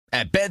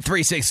At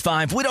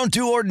Bet365, we don't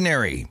do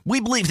ordinary. We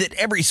believe that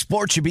every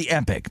sport should be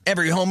epic.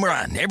 Every home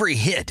run, every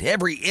hit,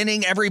 every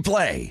inning, every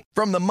play.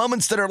 From the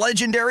moments that are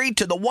legendary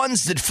to the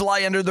ones that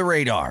fly under the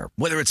radar.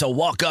 Whether it's a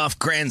walk-off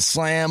grand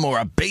slam or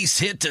a base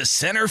hit to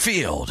center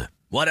field.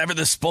 Whatever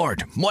the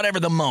sport, whatever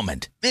the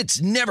moment.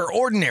 It's never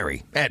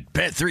ordinary at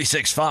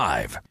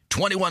Bet365.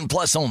 21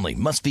 plus only.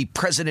 Must be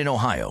present in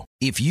Ohio.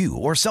 If you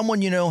or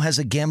someone you know has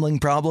a gambling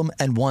problem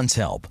and wants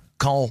help,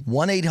 call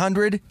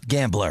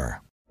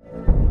 1-800-GAMBLER.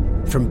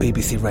 From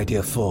BBC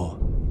Radio 4,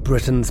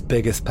 Britain's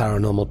biggest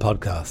paranormal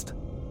podcast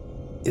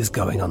is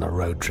going on a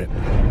road trip.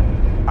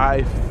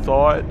 I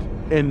thought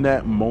in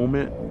that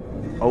moment,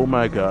 oh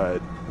my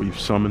God, we've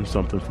summoned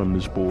something from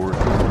this board.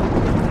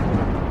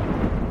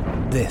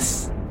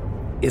 This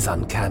is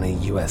Uncanny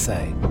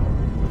USA.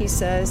 He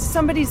says,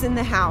 somebody's in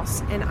the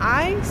house, and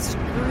I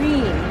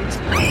screamed.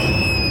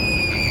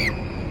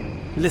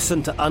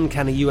 Listen to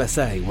Uncanny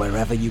USA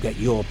wherever you get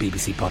your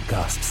BBC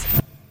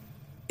podcasts,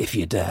 if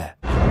you dare.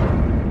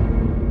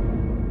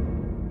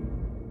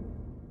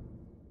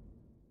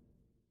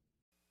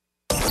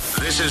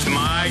 This is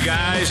My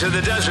Guys in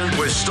the Desert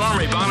with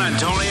Stormy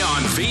Buonantony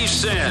on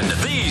VSiN,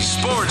 the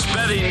Sports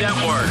Betting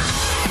Network.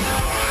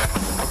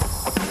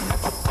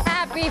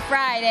 Happy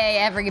Friday,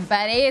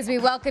 everybody, as we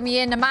welcome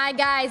you into My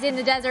Guys in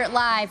the Desert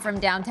live from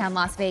downtown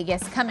Las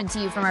Vegas, coming to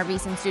you from our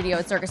VSiN studio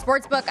at Circus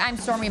Sportsbook. I'm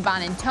Stormy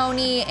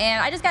Buonantony,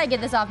 and I just got to get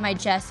this off my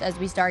chest as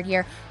we start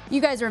here. You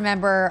guys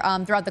remember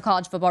throughout the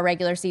college football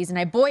regular season,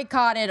 I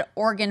boycotted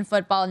Oregon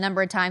football a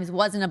number of times,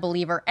 wasn't a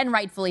believer, and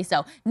rightfully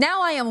so.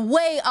 Now I am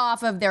way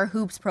off of their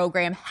hoops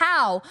program.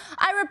 How?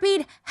 I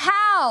repeat,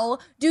 how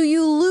do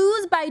you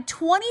lose by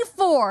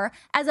 24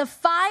 as a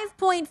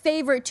 5-point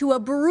favorite to a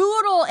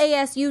brutal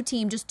ASU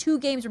team just 2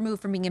 games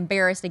removed from being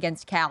embarrassed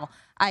against Cal?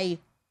 I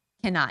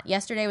cannot.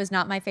 Yesterday was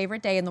not my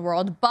favorite day in the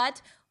world,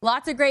 but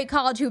lots of great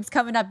college hoops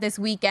coming up this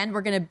weekend.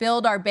 We're going to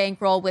build our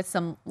bankroll with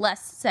some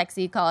less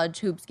sexy college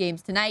hoops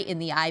games tonight in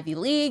the Ivy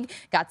League.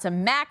 Got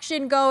some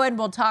action going.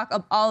 We'll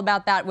talk all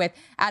about that with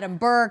Adam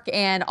Burke,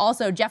 and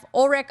also Jeff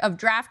Ulrich of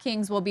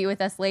DraftKings will be with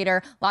us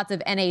later. Lots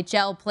of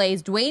NHL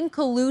plays. Dwayne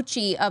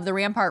Colucci of the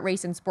Rampart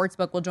Race and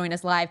Sportsbook will join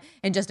us live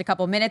in just a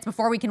couple minutes.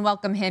 Before we can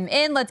welcome him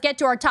in, let's get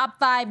to our top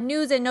 5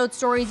 news and notes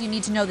stories you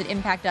need to know that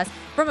impact us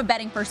from a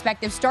betting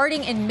perspective,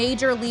 starting in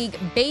Major League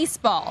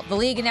Baseball. The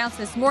league announced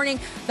this morning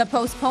the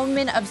postponement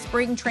of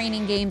spring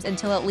training games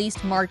until at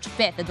least March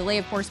 5th. The delay,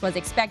 of course, was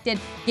expected.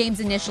 Games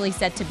initially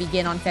set to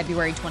begin on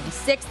February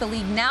 26th. The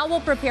league now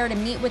will prepare to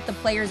meet with the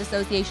Players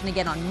Association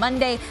again on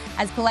Monday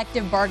as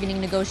collective bargaining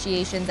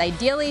negotiations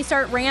ideally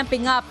start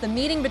ramping up. The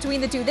meeting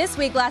between the two this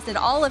week lasted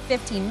all of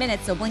 15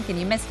 minutes, so blink and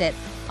you missed it.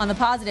 On the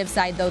positive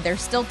side, though,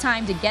 there's still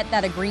time to get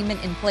that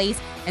agreement in place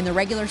and the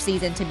regular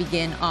season to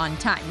begin on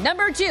time.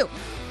 Number 2.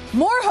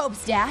 More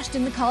hopes dashed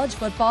in the college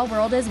football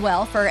world as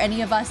well for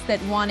any of us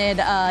that wanted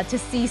to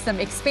see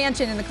some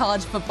expansion in the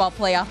college football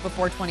playoff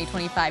before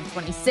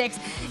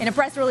 2025-26. In a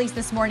press release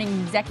this morning,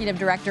 Executive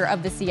Director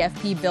of the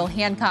CFP, Bill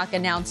Hancock,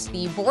 announced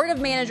the Board of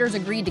Managers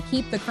agreed to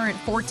keep the current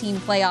 14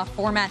 playoff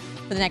format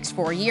for the next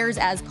 4 years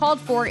as called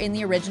for in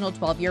the original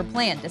 12-year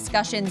plan.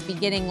 Discussions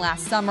beginning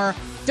last summer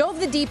dove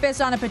the deepest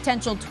on a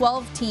potential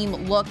 12-team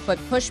look, but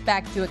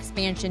pushback to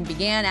expansion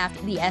began after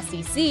the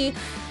SEC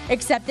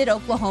accepted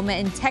Oklahoma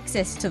and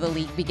Texas to the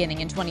league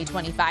beginning in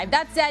 2025.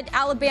 That said,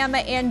 Alabama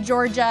and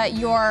Georgia,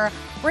 your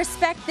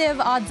respective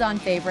odds-on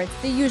favorites,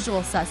 the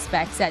usual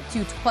suspects at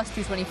plus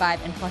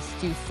 225 and plus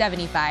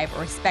 275,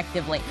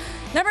 respectively.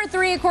 Number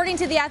 3, according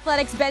to The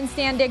Athletic's Ben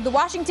Standig, the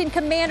Washington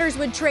Commanders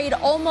would trade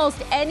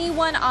almost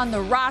anyone on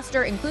the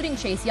roster, including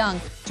Chase Young,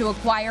 to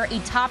acquire a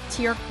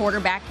top-tier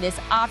quarterback this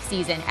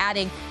offseason,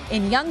 adding,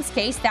 in Young's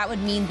case, that would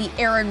mean the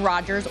Aaron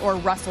Rodgers or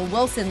Russell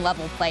Wilson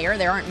level player.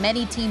 There aren't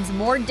many teams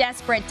more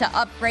desperate to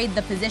upgrade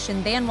the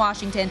position than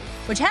Washington,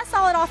 which has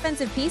solid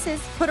offensive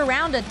pieces. Put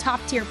around a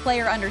top-tier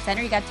player under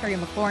center. You got Terry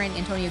McLaurin,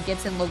 Antonio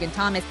Gibson, Logan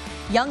Thomas.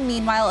 Young,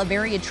 meanwhile, a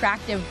very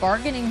attractive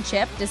bargaining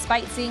chip.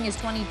 Despite seeing his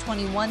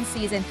 2021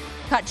 season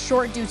cut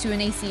short due to an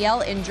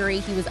ACL injury,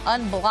 he was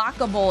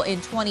unblockable in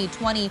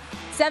 2020.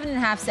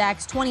 7.5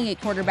 sacks, 28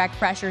 quarterback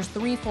pressures,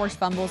 3 forced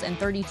fumbles, and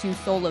 32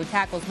 solo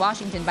tackles.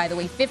 Washington, by the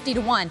way,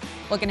 50-1,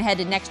 looking ahead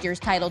to next year's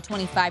title,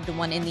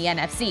 25-1 in the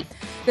NFC.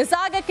 The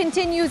saga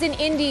continues in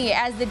Indy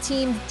as the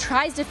team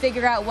tries to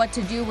figure out what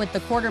to do with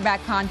the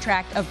quarterback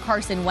contract of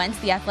Carson Wentz.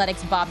 The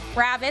Athletic's Bob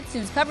Kravitz,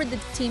 who's covered the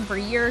team for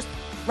years,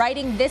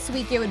 writing this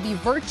week it would be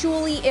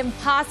virtually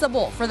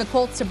impossible for the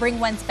Colts to bring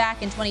Wentz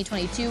back in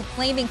 2022,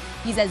 claiming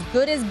he's as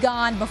good as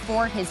gone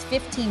before his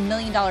 $15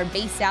 million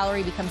base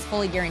salary becomes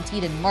fully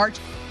guaranteed in March.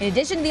 In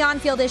addition to the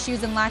on-field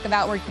issues and lack of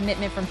outward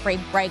commitment from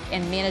Frank Reich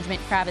and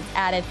management, Kravitz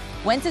added,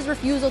 Wentz's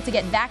refusal to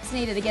get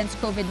vaccinated against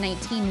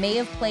COVID-19 may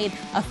have played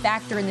a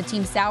factor in the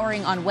team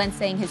souring on Wentz,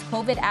 saying his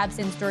COVID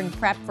absence during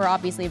prep for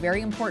obviously a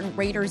very important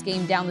Raiders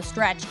game down the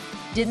stretch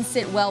didn't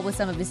sit well with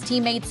some of his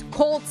teammates.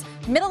 Colts,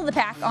 middle of the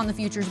pack on the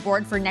futures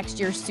board for next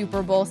year's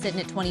Super Bowl, sitting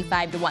at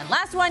 25-1.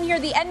 Last one here,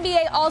 the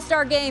NBA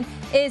All-Star Game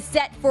is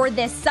set for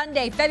this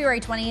Sunday, February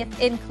 20th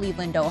in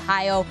Cleveland,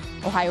 Ohio.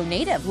 Ohio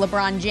native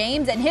LeBron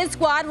James and his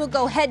squad will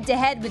go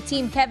head-to-head with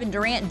Team Kevin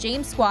Durant.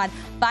 James' squad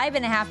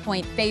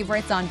 5.5-point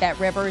favorites on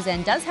BetRivers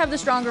and does have the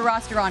stronger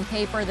roster on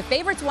paper. The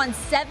favorites won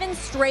 7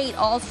 straight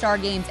All-Star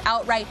games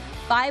outright,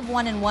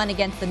 5-1-1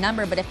 against the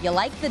number. But if you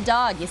like the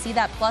dog, you see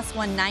that plus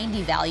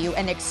 190 value,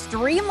 an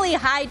extremely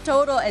high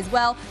total as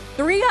well,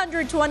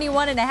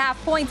 321.5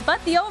 points,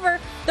 but the over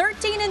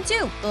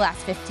 13-2 the last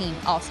 15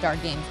 All-Star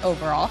games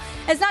overall.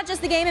 It's not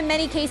just the game. In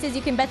many cases,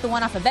 you can bet the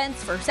one-off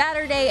events for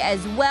Saturday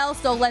as well.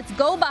 So let's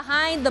go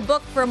behind the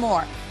book for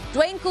more.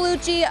 Duane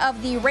Colucci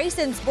of the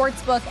Racing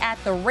Sportsbook at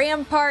the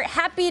Rampart.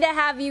 Happy to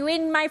have you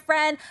in, my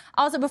friend.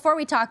 Also, before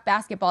we talk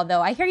basketball,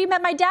 though, I hear you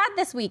met my dad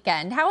this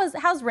weekend.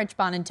 How's Rich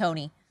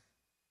Bonantoni?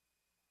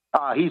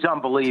 He's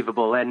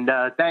unbelievable, and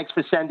thanks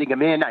for sending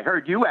him in. I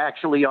heard you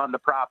actually on the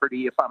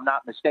property, if I'm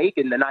not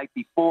mistaken, the night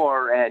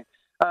before, and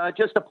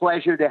just a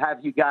pleasure to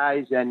have you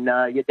guys, and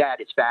your dad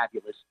is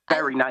fabulous.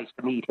 Very nice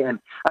to meet him,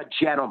 a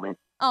gentleman.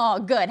 Oh,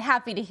 good.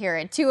 Happy to hear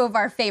it. Two of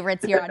our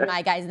favorites here on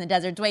My Guys in the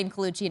Desert, Duane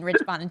Colucci and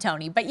Rich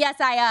Bonantoni. But yes,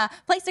 I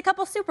placed a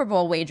couple Super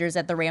Bowl wagers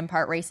at the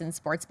Rampart Racing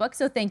Sportsbook,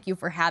 so thank you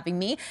for having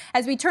me.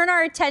 As we turn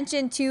our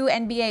attention to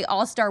NBA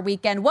All-Star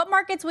Weekend, what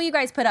markets will you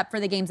guys put up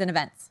for the games and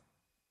events?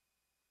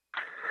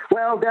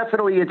 Well,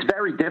 definitely, it's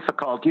very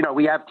difficult. You know,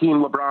 we have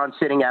Team LeBron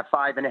sitting at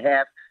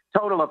 5.5,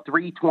 total of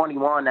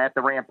 321 at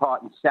the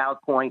Rampart and South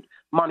Point.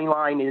 Money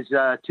line is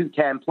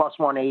 210 plus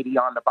 180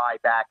 on the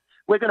buyback.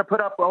 We're going to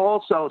put up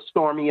also,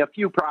 Stormy, a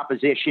few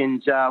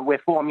propositions.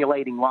 We're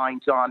formulating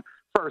lines on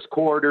first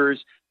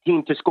quarters,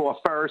 team to score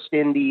first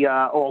in the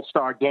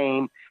All-Star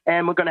game.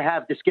 And we're going to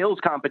have the skills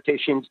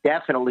competitions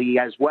definitely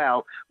as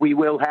well. We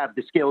will have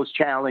the skills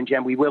challenge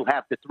and we will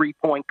have the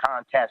three-point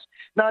contest.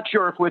 Not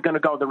sure if we're going to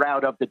go the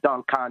route of the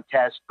dunk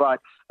contest, but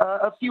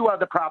a few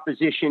other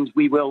propositions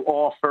we will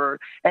offer.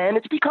 And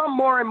it's become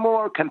more and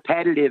more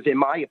competitive, in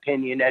my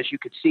opinion, as you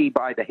could see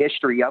by the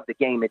history of the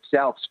game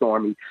itself,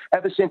 Stormy.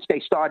 Ever since they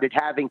started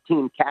having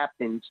team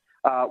captains,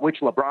 which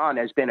LeBron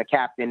has been a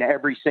captain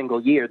every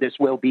single year, this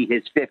will be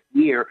his 5th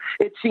year,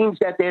 it seems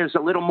that there's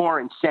a little more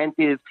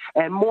incentive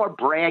and more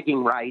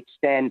bragging rights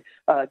than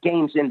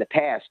games in the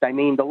past. I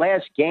mean, the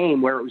last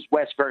game where it was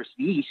West versus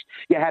East,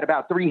 you had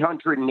about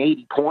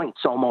 380 points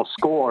almost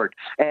scored.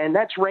 And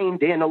that's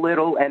reined in a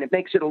little, and it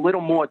makes it a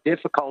little more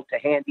difficult to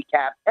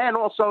handicap and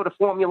also to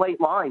formulate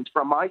lines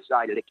from my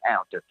side of the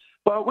counter.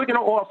 But we're going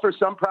to offer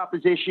some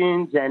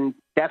propositions and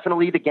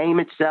definitely the game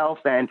itself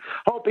and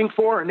hoping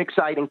for an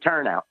exciting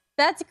turnout.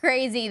 That's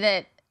crazy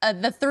that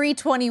the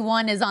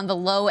 321 is on the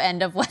low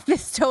end of what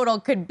this total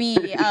could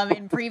be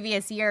in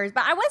previous years.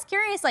 But I was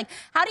curious, like,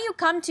 how do you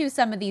come to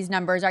some of these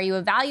numbers? Are you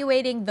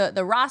evaluating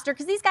the roster?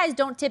 Because these guys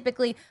don't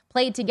typically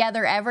play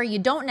together ever. You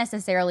don't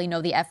necessarily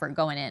know the effort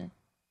going in.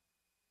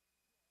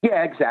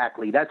 Yeah,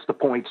 exactly. That's the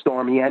point,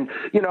 Stormy. And,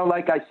 you know,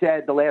 like I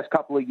said, the last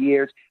couple of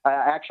years,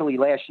 actually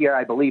last year,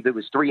 I believe it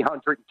was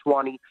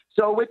 320.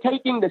 So we're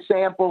taking the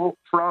sample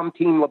from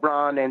Team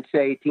LeBron and,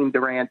 say, Team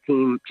Durant,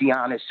 Team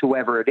Giannis,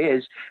 whoever it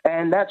is,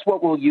 and that's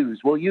what we'll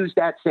use. We'll use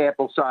that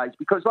sample size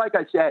because, like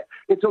I said,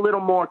 it's a little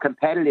more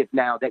competitive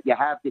now that you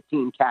have the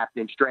team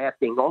captains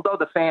drafting. Although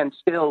the fans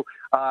still,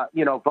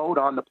 vote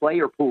on the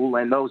player pool,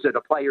 and those are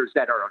the players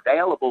that are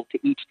available to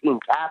each team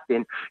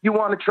captain, you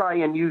want to try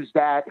and use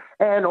that.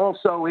 And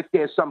also, if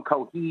there's some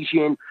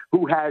cohesion,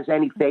 who has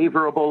any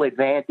favorable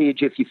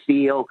advantage, if you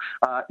feel,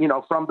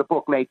 from the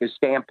bookmaker's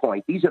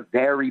standpoint. These are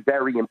very,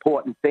 very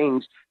important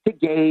things to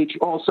gauge.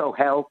 Also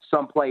health.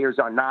 Some players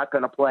are not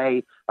going to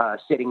play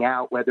sitting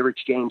out, whether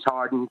it's James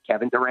Harden,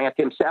 Kevin Durant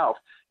himself.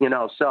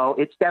 So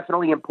it's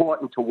definitely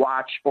important to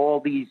watch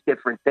all these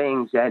different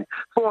things and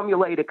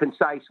formulate a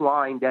concise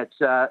line that's,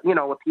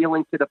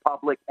 appealing to the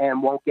public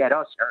and won't get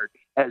us hurt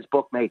as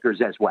bookmakers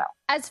as well.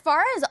 As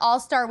far as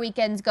All-Star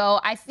weekends go,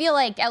 I feel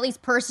like, at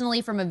least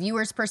personally from a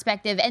viewer's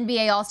perspective,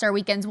 NBA All-Star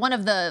weekends, one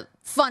of the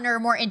funner,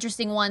 more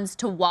interesting ones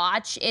to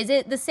watch. Is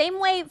it the same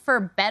way for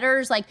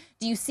bettors? Like,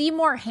 do you see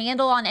more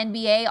handle on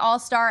NBA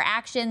All-Star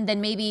action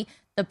than maybe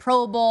the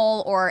Pro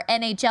Bowl or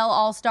NHL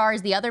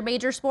All-Stars, the other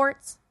major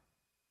sports?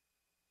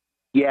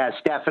 Yes,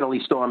 definitely,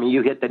 Stormy.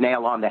 You hit the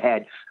nail on the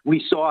head.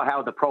 We saw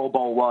how the Pro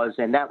Bowl was,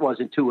 and that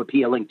wasn't too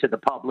appealing to the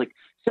public.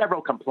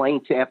 Several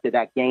complaints after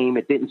that game.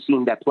 It didn't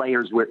seem that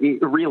players were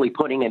really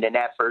putting in an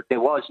effort. There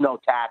was no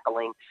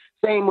tackling.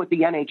 Same with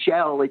the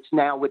NHL. It's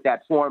now with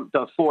that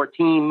the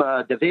 4-team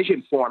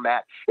division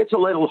format. It's a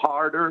little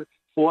harder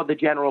for the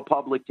general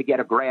public to get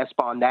a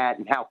grasp on that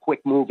and how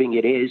quick moving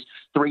it is.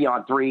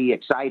 3-on-3,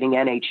 exciting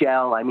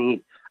NHL. I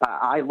mean,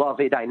 I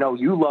love it. I know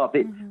you love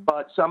it,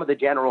 but some of the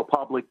general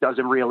public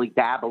doesn't really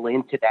dabble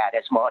into that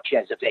as much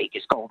as a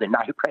Vegas Golden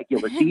Knight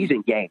regular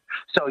season game.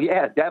 So,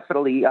 yeah,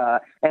 definitely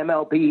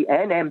MLB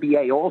and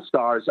NBA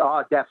All-Stars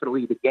are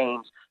definitely the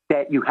games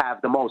that you have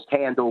the most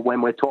handle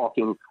when we're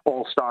talking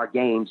All-Star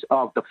games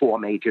of the 4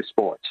 major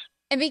sports.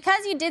 And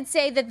because you did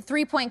say that the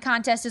three-point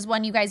contest is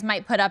one you guys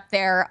might put up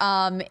there,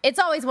 it's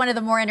always one of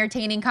the more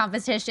entertaining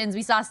competitions.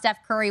 We saw Steph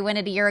Curry win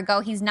it a year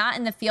ago. He's not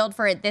in the field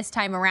for it this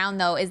time around,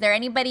 though. Is there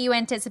anybody you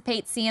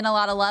anticipate seeing a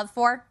lot of love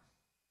for?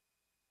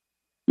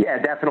 Yeah,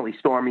 definitely,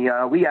 Stormy.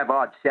 We have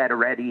odds set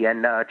already,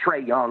 and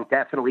Trae Young,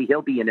 definitely,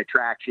 he'll be an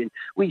attraction.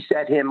 We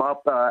set him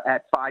up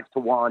at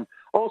 5-1.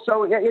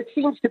 Also, it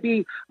seems to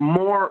be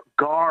more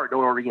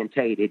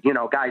guard-orientated. You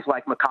know, guys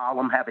like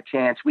McCollum have a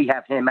chance. We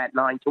have him at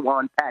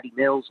 9-1, Patty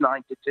Mills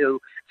 9-2,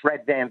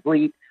 Fred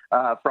VanVleet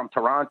from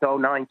Toronto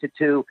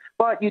 9-2.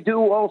 But you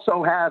do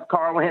also have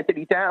Karl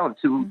Anthony Towns,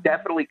 who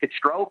definitely could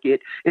stroke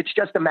it. It's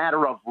just a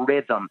matter of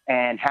rhythm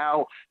and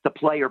how the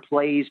player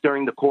plays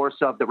during the course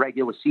of the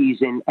regular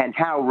season and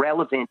how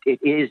relevant it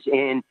is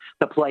in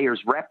the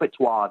player's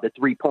repertoire, the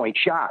three-point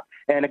shot.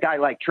 And a guy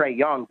like Trae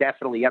Young,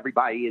 definitely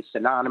everybody is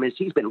synonymous.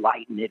 He's been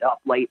lighting it up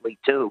lately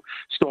too,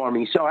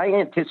 Stormy. So I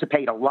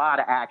anticipate a lot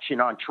of action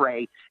on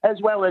Trae, as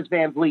well as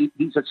VanVleet.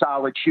 He's a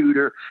solid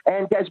shooter.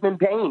 And Desmond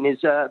Bane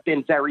has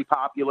been very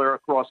popular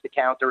across the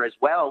counter as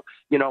well,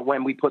 you know,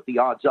 when we put the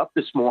odds up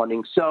this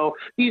morning. So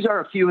these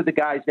are a few of the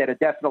guys that are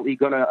definitely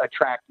going to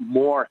attract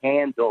more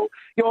handle.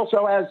 You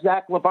also have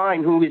Zach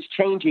LaVine, who is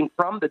changing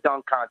from the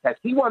dunk contest.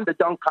 He won the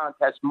dunk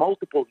contest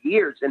multiple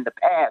years in the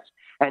past,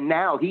 and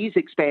now he's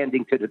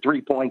expanding to the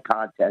three-point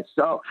contest.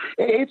 So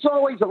it's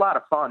always a lot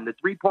of fun. The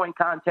three-point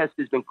contest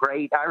has been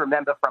great. I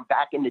remember from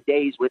back in the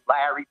days with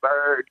Larry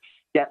Bird,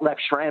 Detlef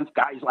Schrempf,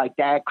 guys like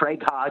that,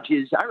 Craig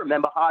Hodges. I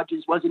remember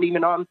Hodges wasn't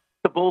even on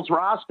the Bulls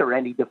roster,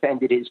 and he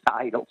defended his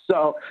title.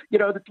 So, you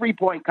know, the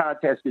three-point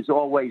contest is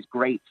always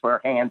great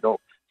for handle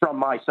from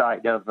my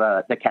side of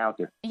the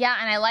counter. Yeah,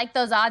 and I like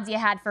those odds you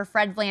had for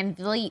Fred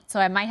VanVleet, so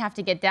I might have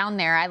to get down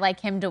there. I like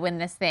him to win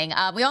this thing.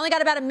 We only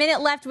got about a minute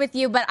left with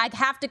you, but I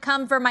have to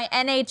come for my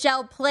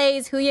NHL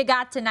plays. Who you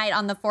got tonight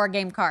on the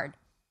 4-game card?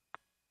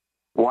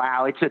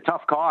 Wow, it's a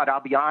tough card.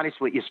 I'll be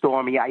honest with you,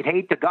 Stormy. I'd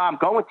hate to go. I'm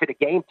going to the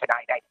game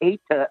tonight. I'd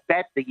hate to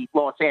bet the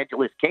Los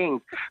Angeles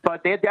Kings,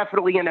 but they're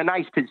definitely in a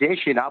nice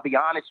position. I'll be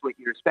honest with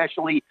you,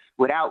 especially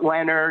without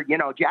Leonard. You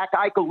know, Jack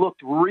Eichel looked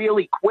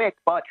really quick,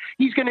 but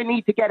he's going to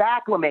need to get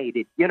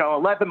acclimated. You know,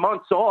 11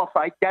 months off,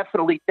 I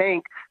definitely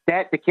think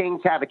that the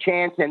Kings have a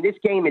chance, and this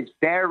game is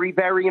very,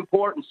 very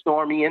important,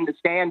 Stormy, in the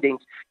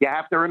standings. You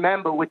have to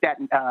remember with that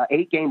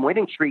 8-game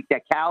winning streak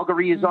that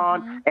Calgary is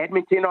on,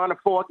 Edmonton on a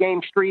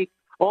 4-game streak.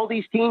 All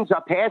these teams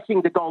are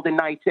passing the Golden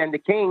Knights and the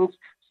Kings,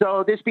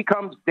 so this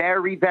becomes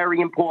very,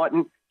 very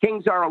important.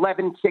 Kings are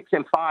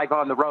 11-6-5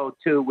 on the road,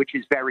 too, which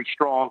is very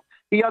strong.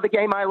 The other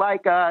game I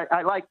like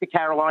the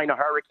Carolina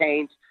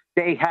Hurricanes.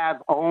 They have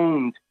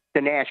owned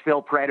the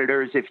Nashville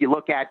Predators. If you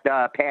look at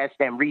past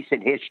and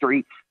recent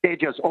history, they're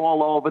just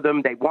all over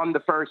them. They won the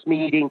first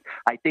meeting.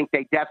 I think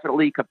they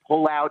definitely could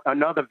pull out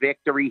another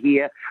victory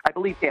here. I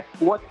believe they're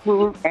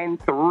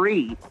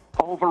 14-3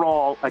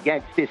 overall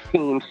against this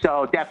team.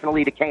 So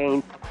definitely the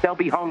Canes. They'll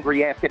be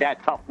hungry after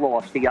that tough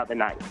loss the other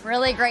night.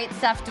 Really great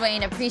stuff,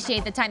 Dwayne.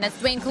 Appreciate the time. That's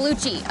Dwayne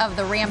Colucci of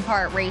the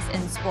Rampart Race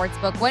and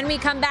Sportsbook. When we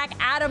come back,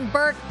 Adam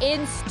Burke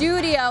in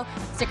studio.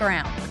 Stick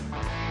around.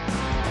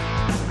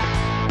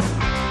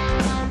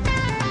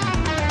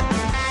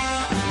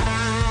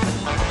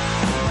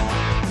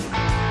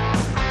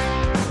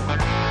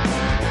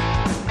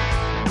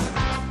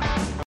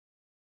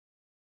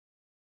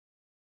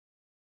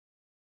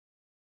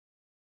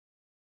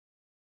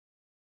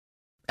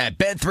 At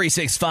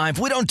Bet365,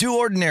 we don't do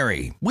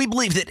ordinary. We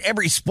believe that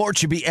every sport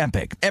should be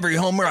epic. Every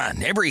home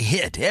run, every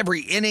hit,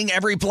 every inning,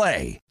 every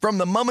play. From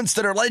the moments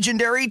that are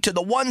legendary to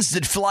the ones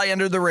that fly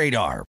under the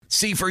radar.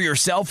 See for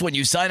yourself when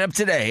you sign up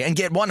today and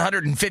get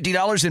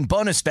 $150 in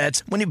bonus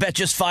bets when you bet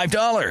just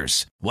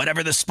 $5.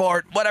 Whatever the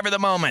sport, whatever the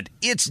moment,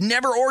 it's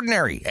never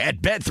ordinary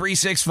at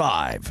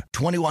Bet365.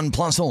 21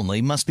 plus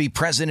only. Must be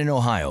present in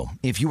Ohio.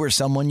 If you or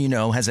someone you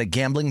know has a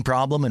gambling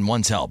problem and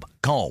wants help,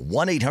 call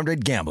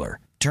 1-800-GAMBLER.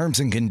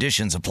 Terms and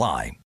conditions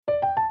apply.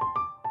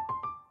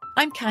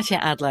 I'm Katya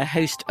Adler,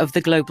 host of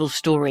The Global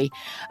Story.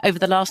 Over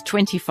the last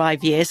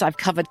 25 years, I've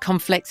covered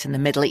conflicts in the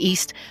Middle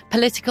East,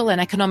 political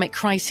and economic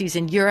crises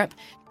in Europe,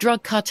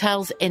 drug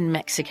cartels in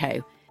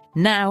Mexico.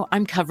 Now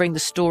I'm covering the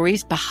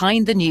stories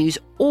behind the news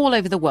all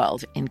over the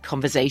world in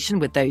conversation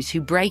with those who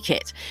break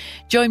it.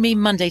 Join me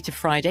Monday to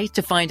Friday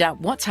to find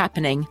out what's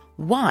happening,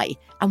 why,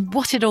 and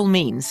what it all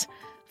means.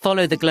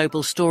 Follow The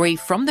Global Story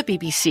from the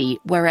BBC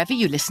wherever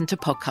you listen to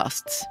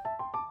podcasts.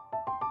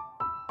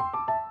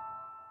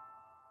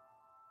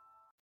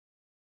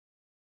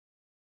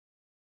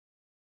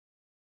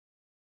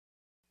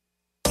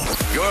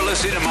 You're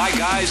listening to My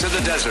Guys in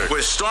the Desert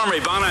with Stormy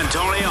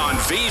Buonantony on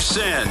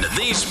VSiN,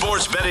 the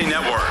Sports Betting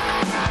Network.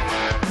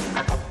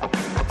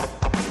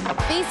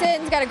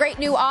 VSiN's got a great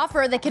new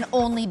offer that can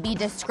only be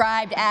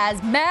described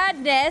as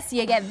madness.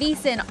 You get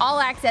VSiN all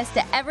access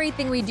to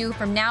everything we do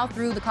from now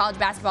through the College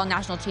Basketball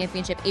National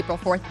Championship April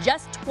 4th,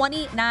 just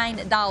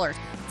 $29.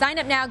 Sign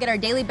up now, get our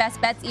daily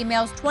best bets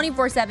emails,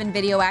 24/7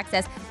 video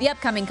access, the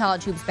upcoming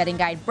College Hoops betting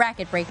guide,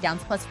 bracket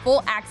breakdowns, plus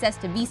full access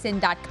to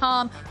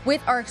vsin.com with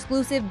our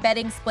exclusive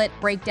betting split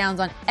breakdowns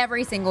on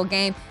every single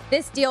game.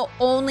 This deal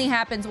only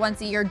happens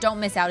once a year. Don't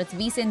miss out. It's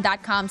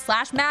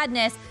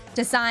vsin.com/madness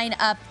to sign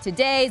up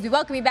today. As we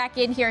welcome you back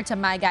in here to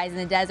My Guys in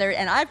the Desert,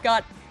 and I've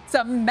got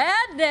some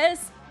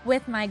madness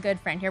with my good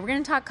friend here. We're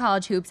going to talk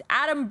college hoops.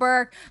 Adam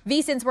Burke,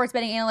 VSiN sports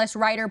betting analyst,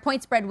 writer,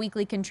 Point Spread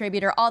Weekly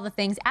contributor, all the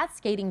things at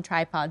Skating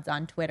Tripods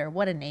on Twitter.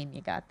 What a name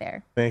you got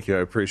there. Thank you. I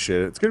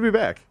appreciate it. It's good to be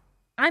back.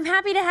 I'm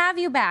happy to have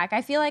you back.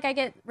 I feel like I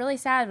get really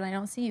sad when I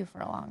don't see you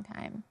for a long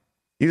time.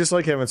 You just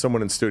like having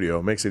someone in studio.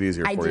 It makes it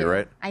easier for you,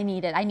 right? I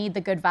need it. I need the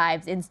good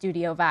vibes, in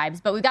studio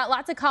vibes. But we've got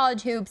lots of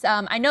college hoops.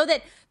 I know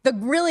that the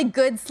really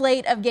good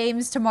slate of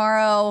games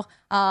tomorrow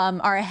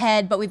are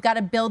ahead, but we've got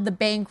to build the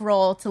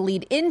bankroll to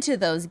lead into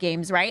those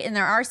games, right? And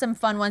there are some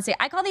fun ones.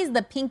 I call these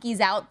the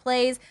pinkies out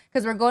plays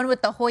because we're going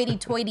with the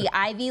hoity-toity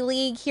Ivy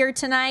League here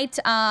tonight.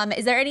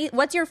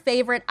 What's your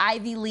favorite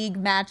Ivy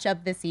League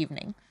matchup this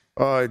evening?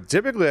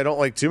 Typically, I don't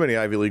like too many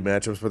Ivy League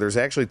matchups, but there's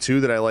actually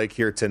two that I like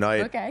here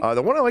tonight. Okay.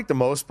 The one I like the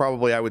most,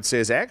 probably, I would say,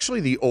 is actually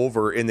the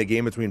over in the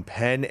game between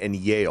Penn and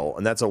Yale,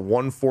 and that's a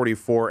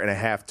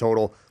 144.5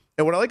 total.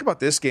 And what I like about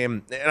this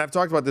game, and I've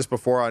talked about this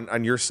before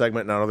on your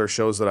segment and on other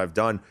shows that I've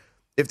done,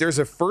 if there's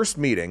a first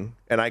meeting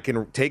and I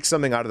can take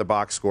something out of the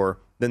box score,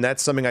 then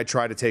that's something I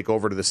try to take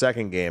over to the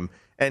second game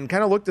and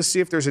kind of look to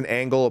see if there's an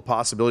angle, a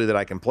possibility that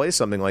I can play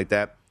something like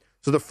that.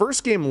 So the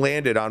first game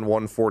landed on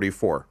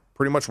 144.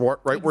 Pretty much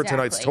right where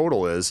tonight's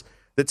total is.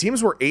 The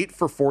teams were 8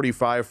 for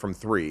 45 from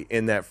 3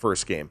 in that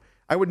first game.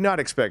 I would not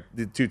expect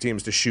the two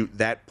teams to shoot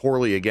that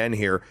poorly again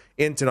here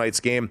in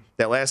tonight's game.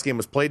 That last game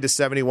was played to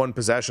 71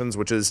 possessions,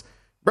 which is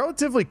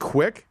relatively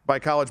quick by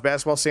college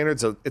basketball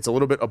standards. It's a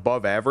little bit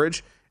above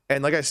average.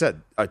 And like I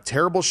said, a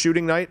terrible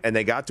shooting night, and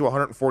they got to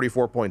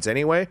 144 points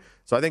anyway.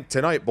 So I think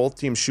tonight both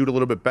teams shoot a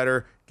little bit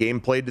better.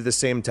 Game played to the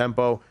same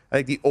tempo. I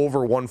think the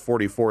over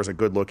 144 is a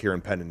good look here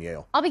in Penn and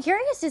Yale. I'll be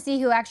curious to see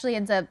who actually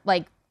ends up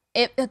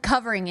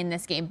covering in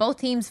this game. Both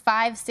teams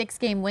 5-6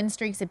 game win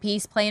streaks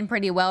apiece, playing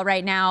pretty well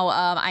right now.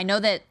 I know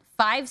that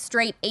 5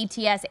 straight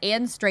ATS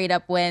and straight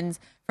up wins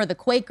for the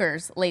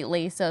Quakers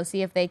lately, so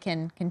see if they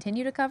can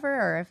continue to cover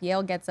or if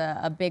Yale gets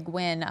a big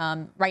win.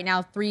 Right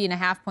now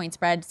 3.5 point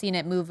spread, seen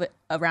it move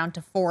around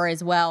to 4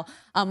 as well.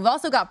 We've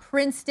also got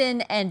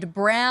Princeton and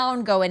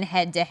Brown going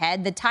head to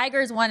head. The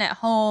Tigers won at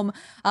home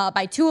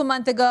by 2 a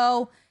month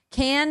ago.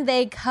 Can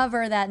they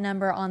cover that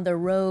number on the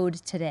road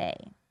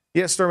today?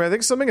 Yeah, Stormy, I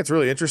think something that's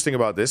really interesting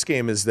about this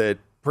game is that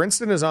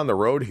Princeton is on the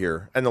road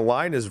here, and the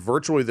line is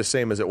virtually the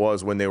same as it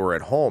was when they were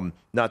at home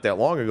not that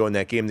long ago in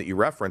that game that you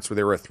referenced, where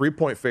they were a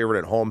 3-point favorite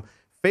at home,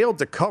 failed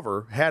to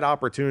cover, had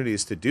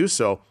opportunities to do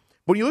so.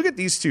 When you look at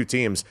these two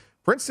teams,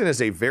 Princeton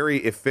is a very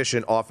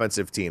efficient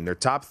offensive team. They're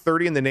top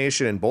 30 in the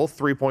nation in both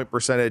 3-point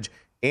percentage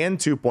and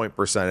 2-point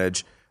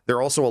percentage.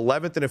 They're also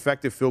 11th in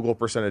effective field goal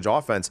percentage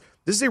offense.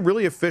 This is a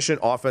really efficient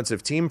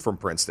offensive team from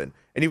Princeton.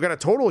 And you've got a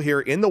total here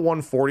in the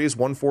 140s,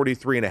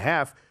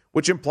 143.5,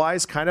 which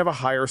implies kind of a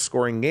higher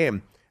scoring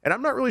game. And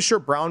I'm not really sure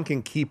Brown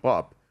can keep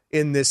up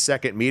in this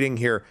second meeting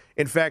here.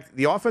 In fact,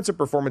 the offensive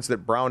performance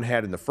that Brown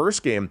had in the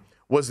first game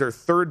was their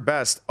third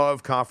best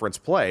of conference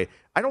play.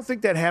 I don't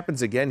think that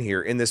happens again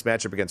here in this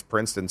matchup against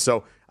Princeton.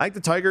 So I think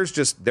the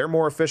Tigers they're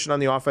more efficient on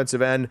the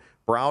offensive end.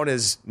 Brown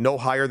is no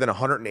higher than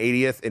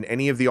 180th in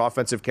any of the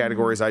offensive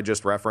categories I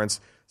just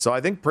referenced. So I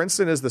think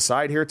Princeton is the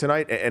side here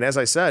tonight. And as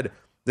I said,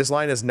 this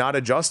line is not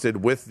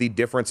adjusted with the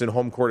difference in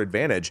home court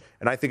advantage.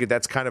 And I think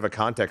that's kind of a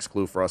context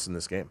clue for us in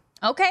this game.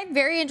 Okay,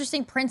 very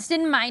interesting.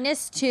 Princeton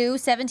 -2,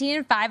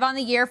 17-5 on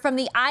the year from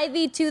the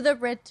Ivy to the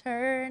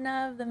return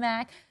of the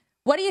MAC.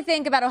 What do you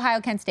think about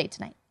Ohio-Kent State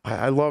tonight?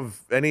 I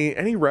love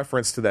any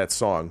reference to that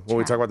song when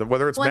we talk about them,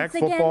 whether it's MAC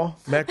football,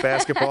 MAC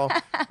basketball.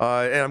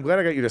 And I'm glad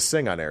I got you to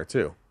sing on air,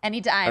 too.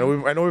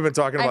 Anytime. I know we've been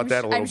talking about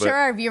that a little bit. I'm sure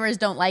our viewers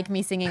don't like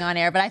me singing on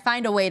air, but I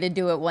find a way to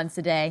do it once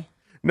a day.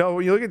 No,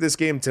 when you look at this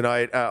game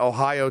tonight,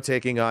 Ohio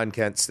taking on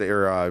Kent State,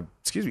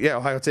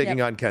 Ohio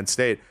taking on Kent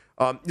State.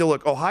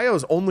 Look,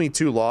 Ohio's only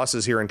 2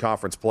 losses here in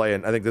conference play,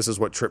 and I think this is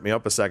what tripped me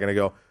up a second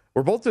ago.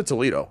 We're both to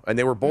Toledo, and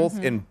they were both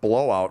in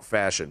blowout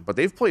fashion, but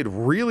they've played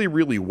really,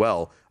 really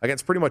well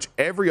against pretty much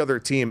every other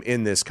team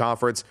in this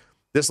conference.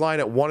 This line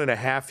at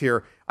 1.5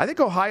 here, I think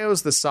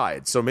Ohio's the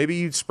side. So maybe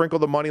you sprinkle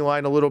the money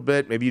line a little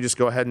bit. Maybe you just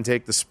go ahead and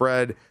take the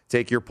spread,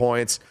 take your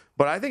points.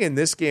 But I think in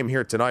this game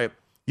here tonight,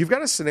 you've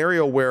got a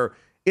scenario where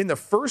in the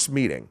first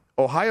meeting,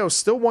 Ohio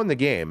still won the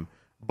game,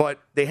 but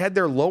they had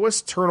their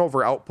lowest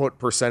turnover output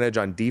percentage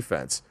on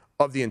defense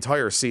of the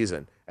entire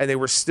season, and they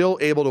were still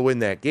able to win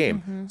that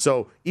game.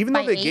 So even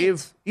though they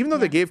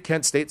gave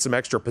Kent State some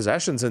extra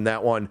possessions in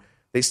that one,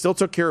 they still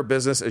took care of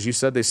business. As you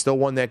said, they still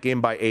won that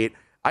game by 8.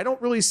 I don't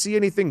really see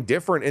anything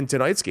different in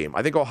tonight's game.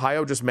 I think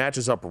Ohio just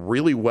matches up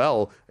really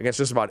well against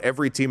just about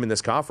every team in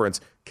this conference,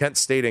 Kent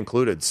State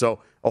included. So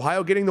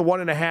Ohio getting the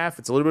 1.5.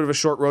 It's a little bit of a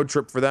short road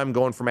trip for them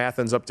going from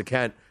Athens up to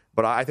Kent.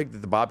 But I think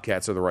that the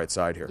Bobcats are the right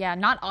side here. Yeah,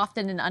 not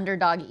often an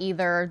underdog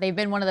either. They've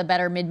been one of the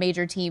better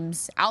mid-major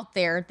teams out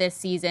there this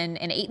season,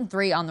 and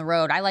 8-3 on the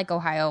road. I like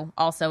Ohio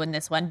also in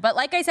this one. But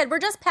like I said, we're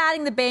just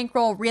padding the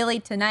bankroll really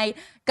tonight.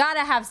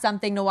 Gotta have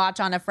something to watch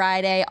on a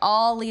Friday,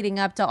 all leading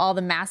up to all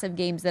the massive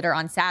games that are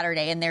on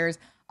Saturday. And there's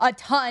a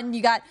ton.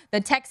 You got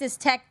the Texas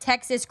Tech,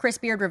 Texas Chris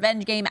Beard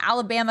revenge game,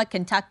 Alabama,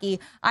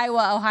 Kentucky,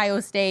 Iowa, Ohio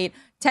State,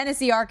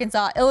 Tennessee,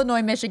 Arkansas,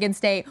 Illinois, Michigan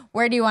State.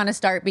 Where do you want to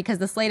start? Because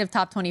the slate of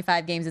top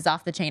 25 games is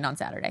off the chain on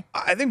Saturday.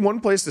 I think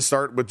one place to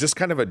start with just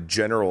kind of a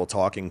general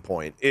talking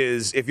point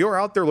is if you're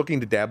out there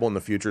looking to dabble in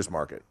the futures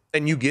market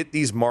and you get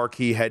these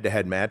marquee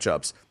head-to-head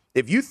matchups,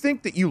 if you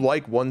think that you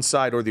like one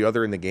side or the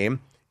other in the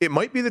game, it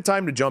might be the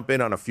time to jump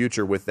in on a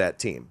future with that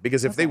team.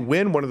 Because if they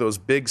win one of those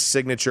big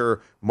signature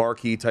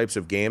marquee types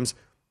of games,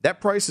 that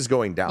price is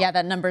going down. Yeah,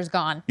 that number's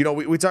gone. You know,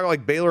 we talk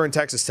like Baylor and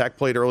Texas Tech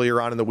played earlier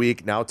on in the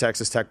week. Now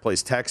Texas Tech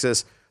plays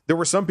Texas. There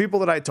were some people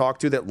that I talked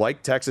to that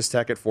liked Texas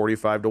Tech at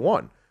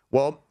 45-1.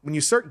 Well, when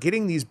you start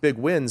getting these big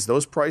wins,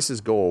 those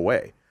prices go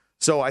away.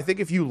 So I think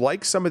if you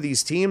like some of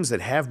these teams that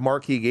have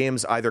marquee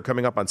games either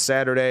coming up on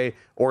Saturday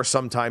or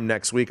sometime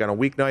next week on a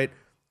weeknight,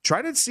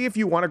 try to see if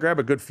you want to grab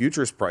a good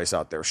futures price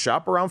out there.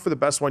 Shop around for the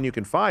best one you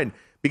can find,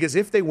 because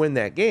if they win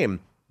that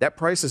game, that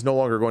price is no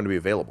longer going to be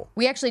available.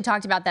 We actually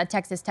talked about that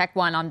Texas Tech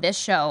one on this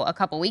show a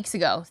couple weeks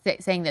ago,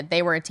 saying that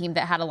they were a team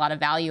that had a lot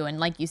of value. And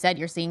like you said,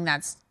 you're seeing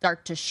that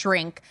start to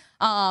shrink.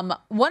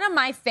 One of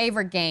my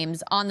favorite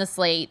games on the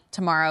slate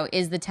tomorrow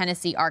is the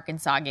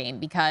Tennessee-Arkansas game,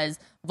 because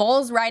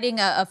Vols riding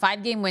a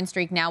 5-game win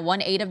streak now,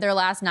 won 8 of their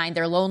last 9,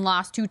 their lone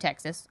loss to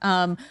Texas,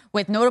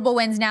 with notable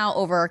wins now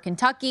over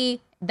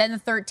Kentucky, then the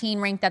 13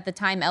 ranked at the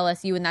time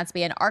LSU, and that's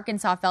being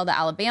Arkansas fell to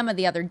Alabama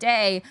the other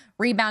day,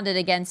 rebounded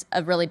against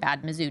a really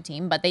bad Mizzou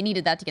team, but they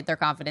needed that to get their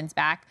confidence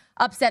back.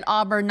 Upset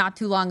Auburn not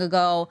too long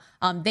ago.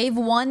 They've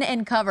won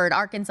and covered.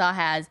 Arkansas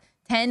has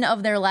 10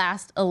 of their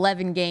last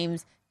 11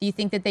 games. Do you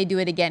think that they do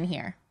it again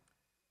here?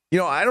 You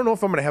know, I don't know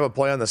if I'm going to have a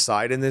play on the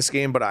side in this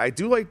game, but I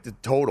do like the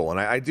total, and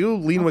I do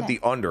lean with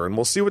the under, and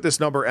we'll see what this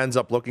number ends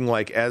up looking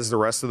like as the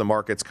rest of the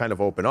markets kind of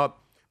open up.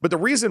 But the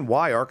reason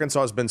why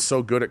Arkansas has been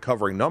so good at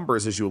covering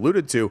numbers, as you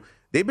alluded to,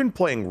 they've been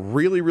playing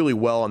really, really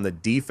well on the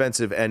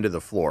defensive end of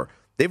the floor.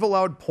 They've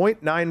allowed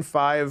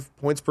 0.95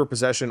 points per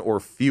possession or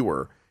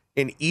fewer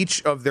in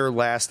each of their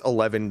last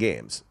 11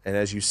 games. And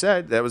as you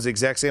said, that was the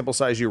exact sample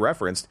size you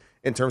referenced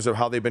in terms of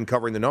how they've been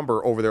covering the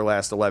number over their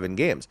last 11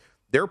 games.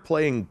 They're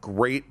playing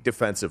great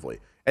defensively,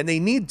 and they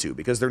need to,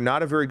 because they're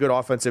not a very good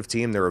offensive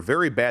team. They're a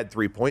very bad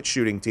three-point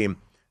shooting team.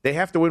 They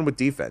have to win with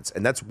defense,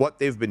 and that's what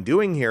they've been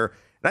doing here.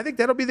 And I think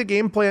that'll be the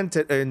game plan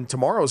in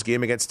tomorrow's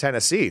game against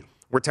Tennessee,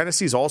 where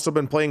Tennessee's also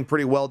been playing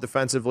pretty well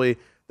defensively.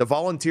 The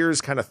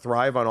Volunteers kind of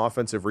thrive on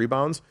offensive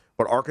rebounds,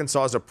 but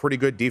Arkansas is a pretty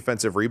good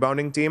defensive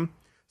rebounding team.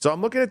 So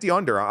I'm looking at the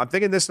under. I'm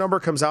thinking this number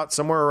comes out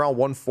somewhere around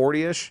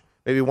 140-ish,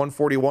 maybe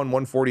 141,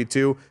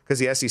 142, because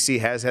the SEC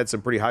has had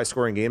some pretty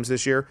high-scoring games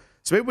this year.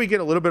 So maybe we get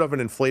a little bit of an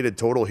inflated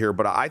total here,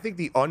 but I think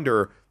the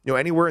under,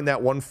 anywhere in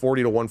that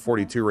 140 to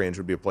 142 range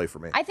would be a play for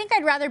me. I think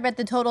I'd rather bet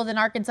the total than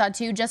Arkansas,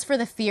 too, just for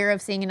the fear of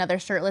seeing another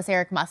shirtless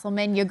Eric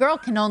Musselman. Your girl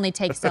can only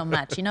take so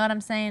much. You know what I'm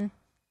saying?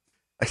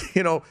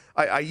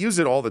 I use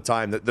it all the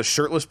time, the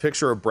shirtless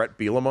picture of Brett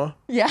Bielema.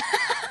 Yeah.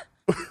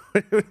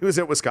 When he was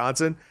at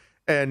Wisconsin,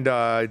 and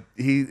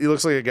he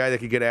looks like a guy that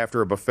could get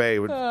after a buffet.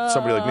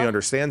 Somebody like me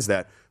understands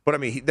that. But, I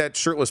mean, that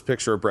shirtless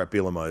picture of Brett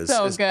Bielema is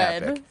good.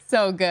 Epic.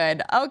 So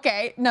good.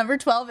 Okay, number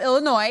 12,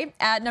 Illinois,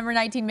 at number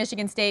 19,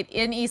 Michigan State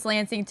in East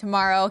Lansing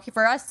tomorrow.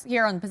 For us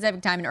here on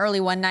Pacific time, an early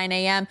 9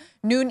 a.m.,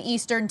 noon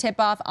Eastern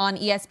tip-off on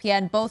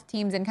ESPN. Both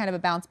teams in kind of a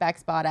bounce-back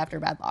spot after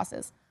bad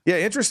losses. Yeah,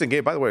 interesting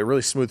game. By the way, a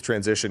really smooth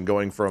transition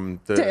going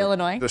from to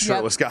Illinois, the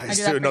shirtless guys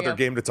to another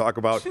game to talk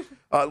about.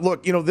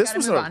 Look,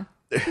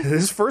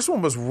 this first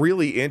one was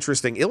really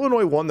interesting.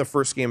 Illinois won the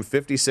first game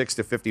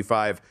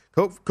 56-55.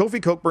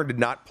 Kofi Cockburn did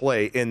not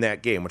play in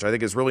that game, which I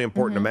think is really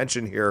important to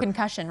mention here.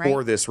 Concussion, right?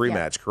 For this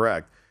rematch,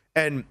 correct.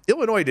 And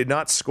Illinois did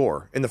not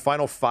score in the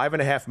final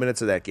 5.5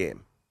 minutes of that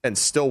game and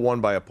still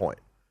won by a point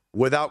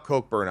without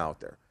Cockburn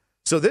out there.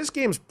 So this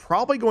game's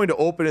probably going to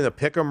open in the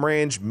pick'em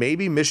range,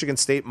 maybe Michigan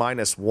State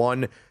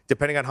 -1,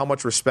 depending on how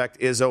much respect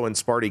Izzo and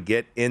Sparty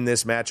get in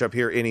this matchup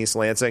here in East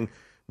Lansing.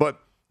 But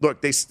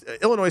look,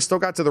 Illinois still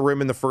got to the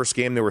rim in the first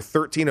game. They were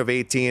 13 of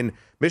 18.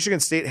 Michigan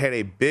State had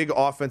a big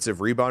offensive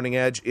rebounding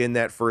edge in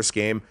that first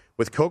game.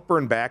 With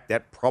Cockburn back,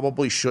 that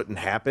probably shouldn't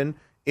happen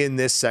in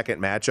this second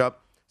matchup.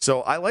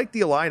 So I like the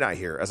Illini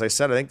here. As I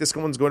said, I think this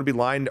one's going to be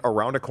lined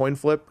around a coin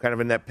flip, kind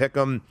of in that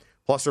pick'em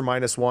plus or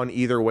 -1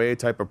 either way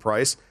type of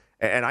price.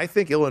 And I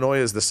think Illinois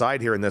is the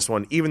side here in this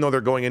one, even though they're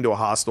going into a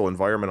hostile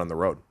environment on the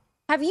road.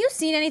 Have you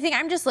seen anything?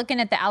 I'm just looking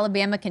at the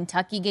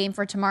Alabama-Kentucky game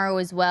for tomorrow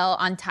as well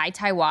on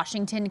Ty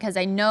Washington, because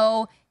I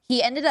know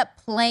he ended up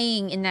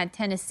playing in that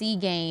Tennessee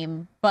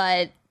game,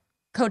 but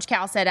Coach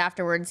Cal said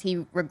afterwards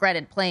he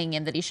regretted playing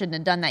him, that he shouldn't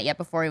have done that yet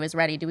before he was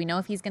ready. Do we know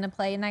if he's going to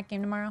play in that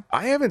game tomorrow?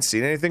 I haven't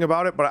seen anything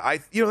about it, but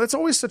that's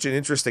always such an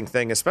interesting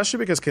thing, especially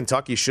because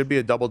Kentucky should be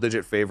a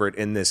double-digit favorite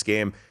in this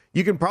game.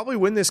 you can probably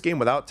win this game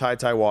without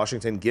Ty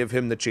Washington, give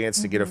him the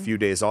chance to get a few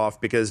days off,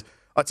 because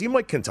a team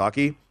like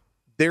Kentucky,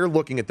 they're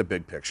looking at the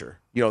big picture.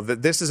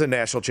 This is a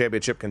national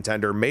championship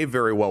contender, may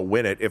very well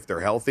win it if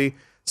they're healthy.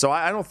 So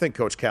I don't think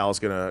Coach Cal is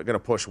gonna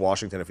push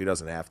Washington if he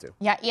doesn't have to.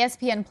 Yeah,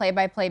 ESPN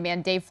play-by-play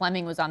man Dave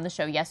Fleming was on the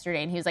show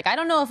yesterday, and he was like, I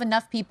don't know if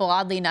enough people,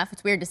 oddly enough,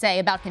 it's weird to say,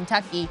 about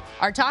Kentucky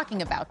are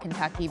talking about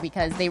Kentucky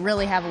because they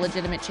really have a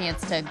legitimate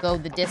chance to go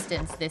the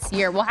distance this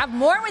year. We'll have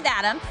more with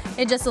Adam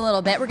in just a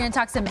little bit. We're going to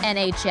talk some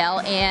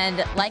NHL,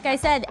 and like I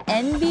said,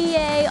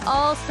 NBA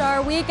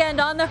All-Star Weekend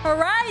on the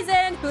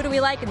horizon. Who do we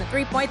like in the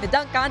three-point, the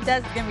dunk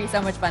contest? It's going to be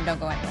so much fun. Don't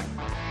go anywhere.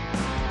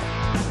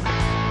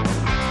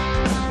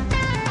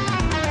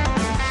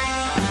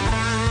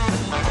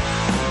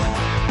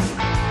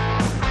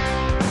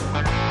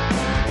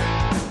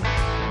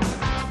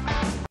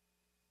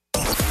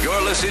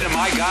 You're listening to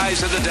My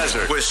Guys in the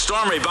Desert with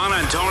Stormy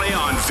Bonantoni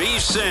on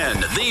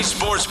VSiN, the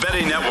Sports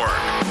Betting Network.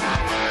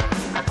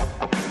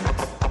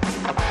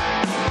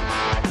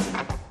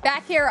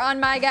 Back here on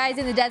My Guys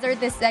in the Desert,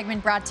 this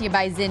segment brought to you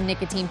by Zyn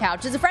Nicotine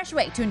Pouch. It's a fresh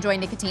way to enjoy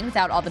nicotine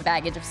without all the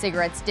baggage of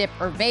cigarettes, dip,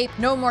 or vape.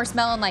 No more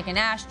smelling like an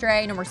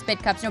ashtray, no more spit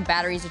cups, no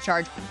batteries to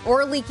charge,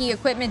 or leaky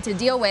equipment to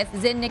deal with.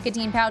 Zyn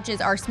Nicotine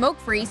Pouches are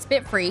smoke-free,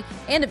 spit-free,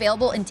 and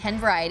available in 10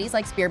 varieties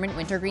like spearmint,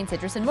 wintergreen,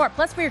 citrus, and more.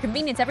 Plus, for your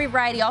convenience, every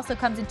variety also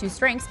comes in 2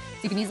 strengths, so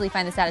you can easily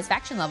find the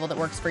satisfaction level that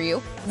works for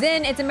you.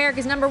 Zyn, it's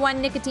America's #1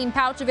 nicotine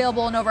pouch,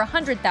 available in over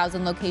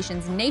 100,000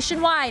 locations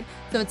nationwide,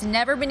 so it's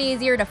never been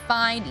easier to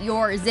find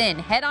your Zyn.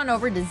 Head on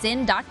over to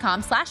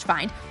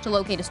zyn.com/find to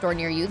locate a store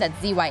near you. That's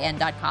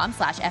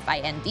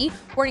zyn.com/find.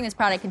 Warning: this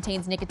product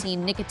contains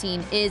nicotine.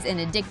 Nicotine is an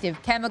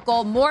addictive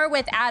chemical. More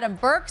with Adam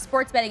Burke,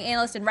 sports betting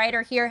analyst and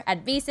writer here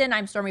at VSiN.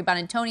 I'm Stormy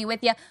Bonantoni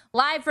with you,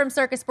 live from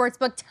Circus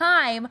Sportsbook.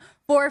 Time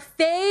for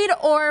Fade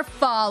or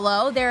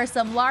Follow. There are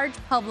some large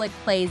public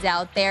plays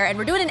out there, and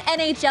we're doing an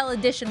NHL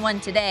edition one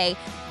today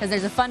because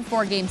there's a fun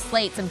 4-game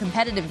slate, some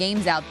competitive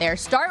games out there.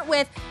 Start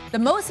with the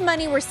most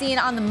money we're seeing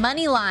on the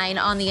money line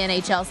on the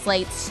NHL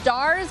slate.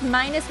 Stars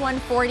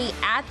 -140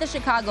 at the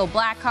Chicago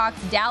Blackhawks.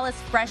 Dallas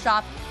fresh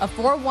off a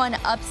 4-1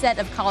 upset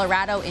of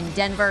Colorado in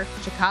Denver.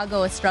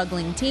 Chicago, a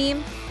struggling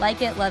team.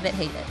 Like it, love it,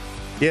 hate it.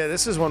 Yeah,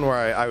 this is one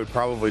where I would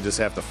probably just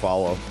have to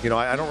follow.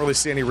 I don't really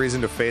see any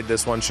reason to fade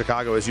this one.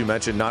 Chicago, as you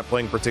mentioned, not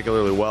playing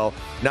particularly well,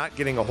 not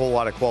getting a whole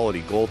lot of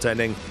quality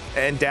goaltending.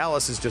 And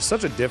Dallas is just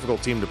such a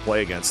difficult team to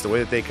play against. The way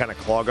that they kind of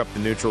clog up the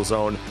neutral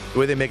zone, the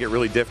way they make it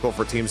really difficult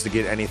for teams to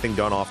get anything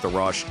done off the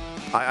rush.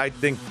 I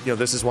think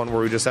this is one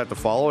where we just have to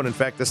follow. And in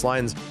fact, this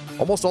line's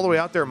almost all the way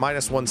out there at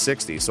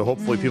 -160. So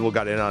hopefully people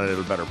got in on it at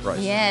a better price.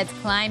 Yeah, it's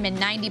climbing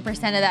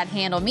 90% of that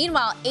handle.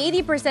 Meanwhile,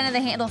 80% of the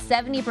handle,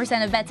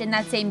 70% of bets in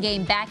that same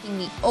game backing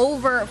the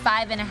over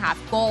 5.5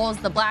 goals.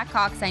 The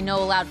Blackhawks, I know,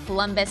 allowed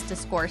Columbus to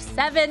score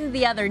 7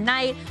 the other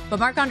night, but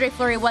Marc-Andre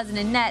Fleury wasn't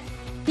in net.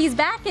 He's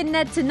back in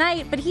net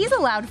tonight, but he's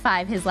allowed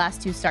 5 his last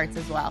 2 starts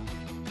as well.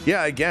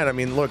 Yeah, again,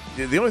 look,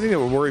 the only thing that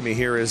would worry me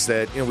here is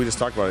that, we just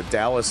talked about it,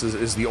 Dallas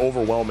is the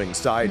overwhelming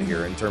side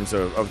here in terms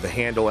of the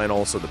handle and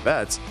also the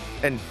bets.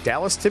 And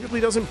Dallas typically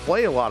doesn't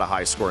play a lot of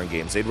high-scoring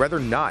games. They'd rather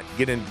not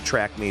get into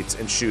track meets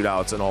and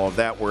shootouts and all of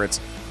that where it's,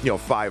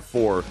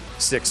 5-4,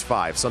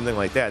 6-5, something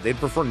like that. They'd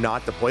prefer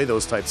not to play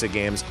those types of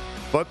games.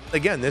 But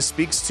again, this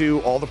speaks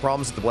to all the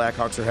problems that the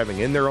Blackhawks are having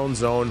in their own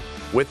zone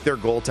with their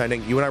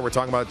goaltending. You and I were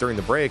talking about it during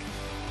the break.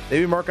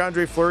 Maybe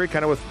Marc-Andre Fleury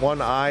kind of with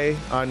one eye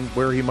on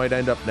where he might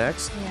end up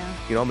next.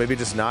 Yeah. Maybe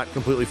just not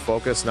completely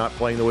focused, not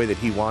playing the way that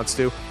he wants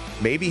to.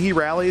 Maybe he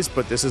rallies,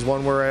 but this is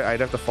one where I'd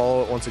have to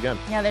follow it once again.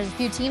 Yeah, there's a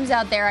few teams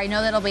out there I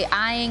know that'll be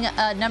eyeing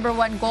a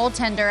 #1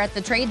 goaltender at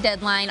the trade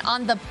deadline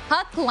on the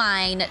puck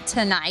line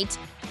tonight.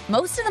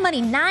 Most of the money,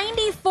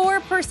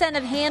 94%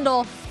 of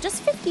handle,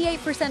 just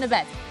 58% of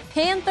bets.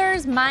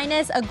 Panthers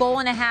 -1.5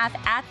 goals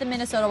at the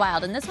Minnesota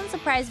Wild. And this one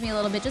surprised me a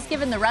little bit, just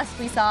given the rust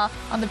we saw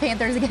on the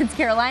Panthers against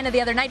Carolina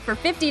the other night for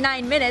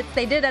 59 minutes.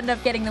 They did end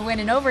up getting the win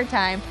in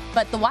overtime,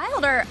 but the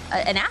Wild are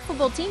an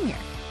affable team here.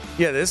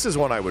 Yeah, this is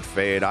one I would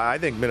fade. I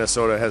think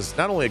Minnesota has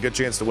not only a good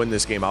chance to win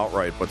this game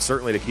outright, but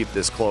certainly to keep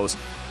this close.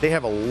 They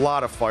have a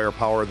lot of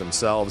firepower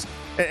themselves.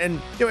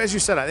 And as you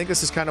said, I think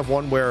this is kind of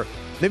one where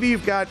maybe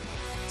you've got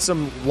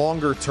some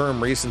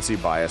longer-term recency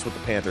bias with the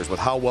Panthers,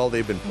 with how well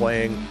they've been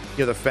playing,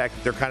 the fact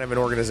that they're kind of an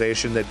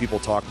organization that people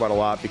talk about a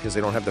lot because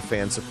they don't have the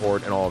fan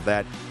support and all of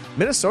that.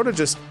 Minnesota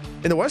just,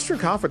 in the Western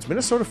Conference,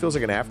 Minnesota feels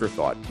like an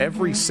afterthought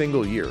every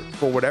single year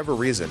for whatever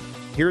reason.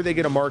 Here they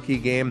get a marquee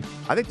game.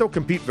 I think they'll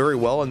compete very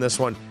well in this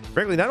one.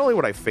 Frankly, not only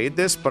would I fade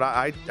this, but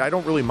I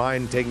don't really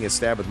mind taking a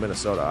stab with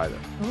Minnesota either.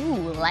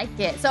 Ooh, like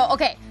it. So,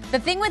 okay, the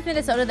thing with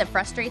Minnesota that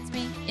frustrates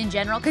me in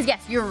general, because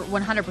yes, you're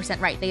 100%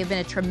 right. They have been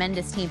a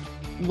tremendous team.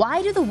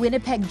 Why do the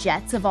Winnipeg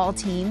Jets of all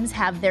teams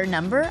have their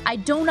number? I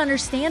don't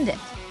understand it.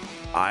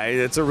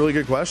 It's a really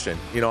good question.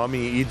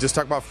 You just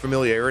talk about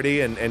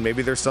familiarity, and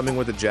maybe there's something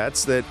with the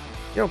Jets that,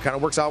 kind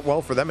of works out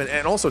well for them.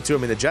 And also, too,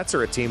 the Jets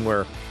are a team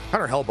where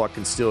Connor Hellebuyck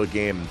can steal a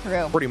game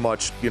pretty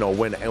much,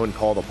 when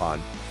called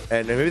upon.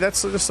 And maybe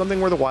that's just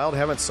something where the Wild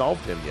haven't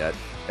solved him yet.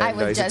 I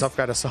was he's just a tough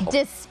guy to solve.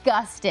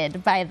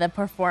 disgusted by the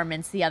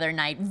performance the other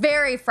night.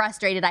 Very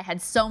frustrated. I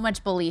had so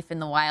much belief in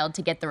the Wild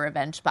to get the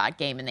revenge spot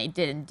game, and they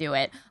didn't do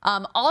it.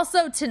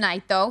 Also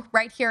tonight, though,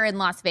 right here in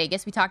Las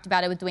Vegas, we talked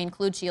about it with Dwayne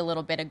Cloutier a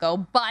little bit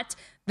ago, but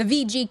the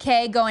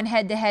VGK going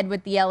head-to-head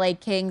with the LA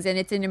Kings, and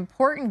it's an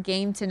important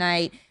game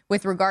tonight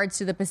with regards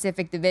to the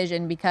Pacific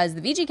Division because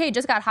the VGK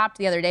just got hopped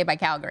the other day by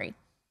Calgary.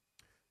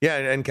 Yeah,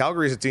 and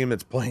Calgary's a team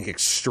that's playing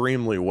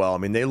extremely well. I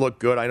mean, they look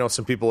good. I know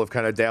some people have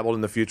kind of dabbled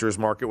in the futures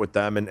market with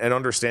them, and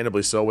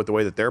understandably so with the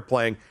way that they're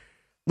playing.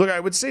 Look,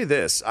 I would say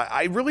this.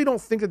 I really don't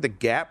think that the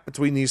gap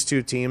between these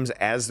two teams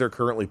as they're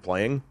currently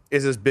playing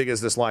is as big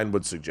as this line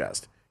would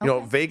suggest. You know,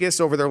 Vegas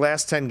over their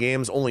last 10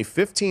 games, only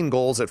 15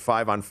 goals at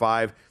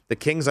 5-on-5. The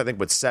Kings, I think,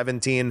 with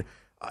 17.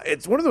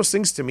 It's one of those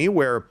things to me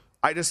where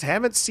I just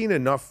haven't seen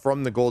enough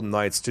from the Golden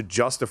Knights to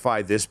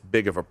justify this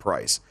big of a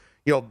price.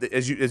 You know,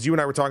 as you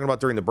and I were talking about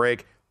during the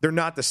break, they're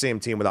not the same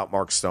team without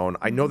Mark Stone.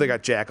 I know they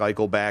got Jack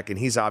Eichel back, and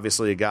he's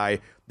obviously a guy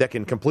that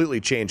can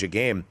completely change a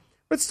game.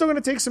 But it's still going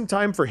to take some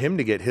time for him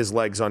to get his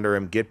legs under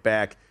him, get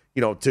back,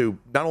 you know, to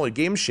not only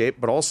game shape,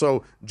 but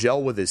also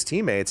gel with his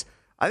teammates.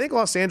 I think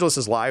Los Angeles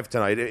is live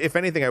tonight. If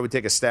anything, I would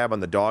take a stab on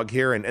the dog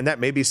here, and that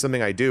may be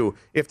something I do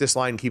if this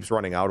line keeps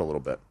running out a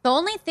little bit. The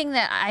only thing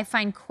that I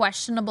find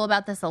questionable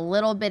about this a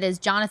little bit is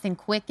Jonathan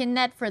Quick in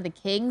net for the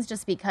Kings,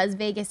 just because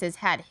Vegas has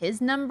had his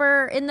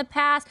number in the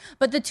past.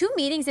 But the two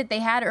meetings that they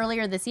had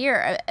earlier this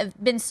year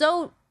have been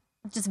so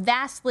just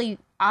vastly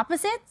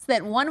opposites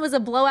that one was a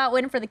blowout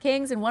win for the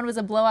Kings and one was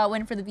a blowout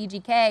win for the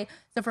VGK.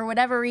 So for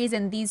whatever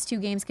reason, this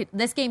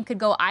game could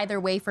go either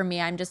way for me.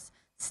 I'm just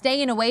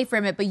staying away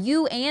from it, but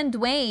you and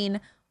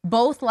Dwayne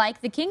both like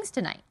the Kings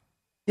tonight.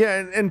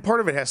 Yeah, and part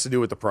of it has to do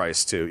with the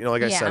price too. You know,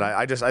 like I said,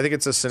 I think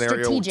it's a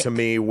scenario strategic to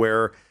me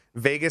where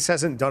Vegas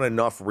hasn't done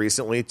enough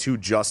recently to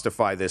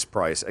justify this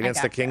price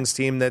against the Kings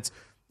team that's,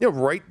 you know,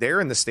 right there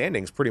in the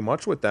standings pretty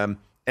much with them.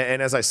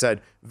 And as I said,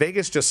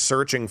 Vegas just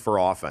searching for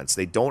offense.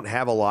 They don't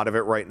have a lot of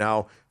it right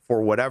now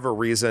for whatever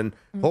reason.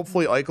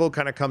 Hopefully Eichel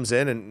kind of comes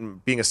in,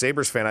 and being a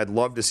Sabres fan, I'd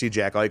love to see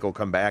Jack Eichel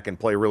come back and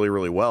play really,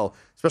 really well,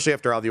 especially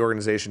after how the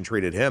organization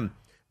treated him.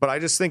 But I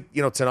just think,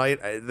 you know, tonight,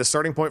 the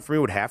starting point for me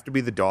would have to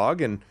be the dog,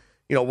 and,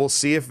 you know, we'll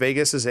see if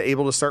Vegas is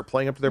able to start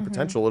playing up to their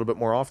potential a little bit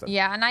more often.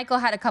 Yeah, and Eichel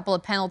had a couple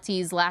of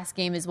penalties last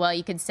game as well.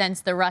 You could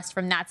sense the rust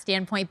from that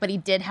standpoint, but he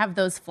did have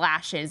those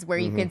flashes where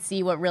you could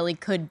see what really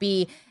could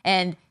be,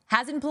 and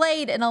hasn't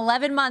played in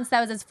 11 months.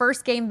 That was his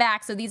first game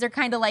back. So these are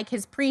kind of like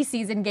his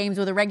preseason games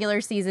with a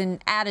regular season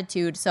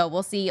attitude. So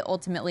we'll see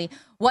ultimately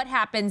what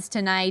happens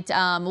tonight.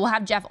 We'll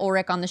have Jeff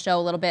Ulrich on the show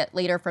a little bit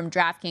later from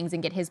DraftKings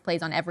and get his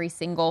plays on every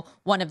single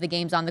one of the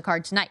games on the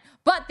card tonight.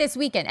 But this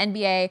weekend,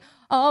 NBA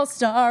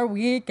All-Star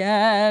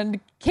Weekend.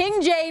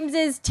 King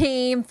James's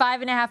team,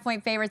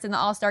 5.5-point favorites in the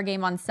All-Star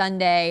game on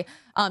Sunday.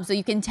 So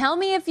you can tell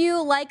me if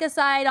you like a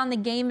side on the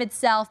game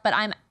itself, but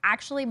I'm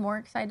actually more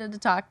excited to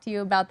talk to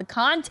you about the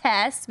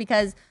contest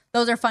because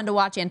those are fun to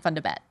watch and fun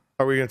to bet.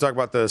 Are we going to talk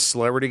about the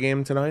celebrity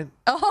game tonight?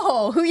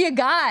 Oh, who you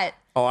got?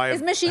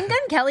 Is Machine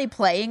Gun Kelly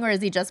playing, or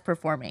is he just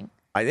performing?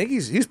 I think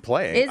he's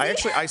playing.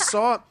 Is he? I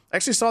saw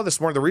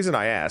this morning. The reason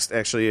I asked,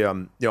 actually,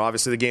 you know,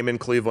 obviously the game in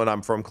Cleveland.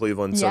 I'm from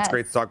Cleveland, so it's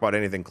great to talk about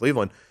anything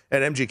Cleveland,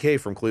 and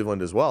MGK from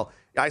Cleveland as well.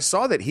 I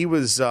saw that he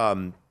was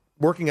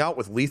working out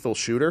with Lethal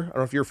Shooter. I don't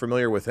know if you're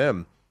familiar with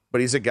him,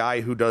 but he's a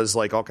guy who does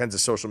like all kinds of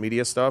social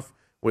media stuff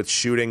with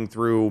shooting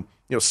through,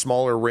 you know,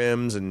 smaller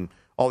rims and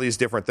all these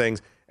different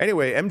things.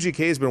 Anyway,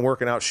 MGK has been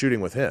working out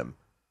shooting with him.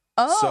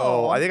 Oh.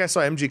 So I think I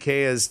saw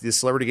MGK as the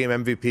celebrity game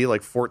MVP,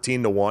 like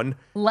 14-1.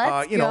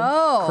 Let's go.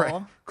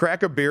 know,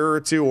 crack a beer or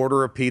two,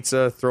 order a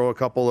pizza, throw a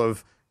couple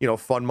of, you know,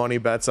 fun money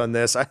bets on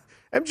this.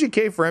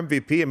 MGK for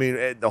MVP. I mean,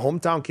 the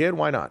hometown kid,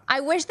 why not?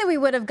 I wish that we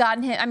would have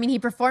gotten him. I mean, he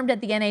performed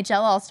at the NHL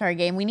All-Star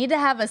game. We need to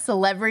have a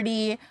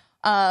celebrity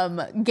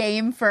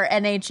game for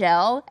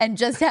NHL and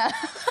just have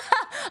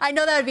I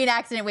know that would be an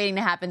accident waiting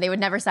to happen. They would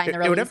never sign the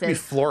releases. It would have to be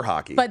floor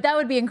hockey. But that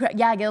would be incredible.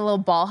 Yeah, get a little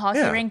ball hockey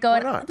rink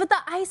going. Why not? But the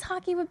ice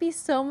hockey would be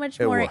so much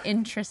more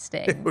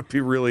interesting. It would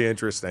be really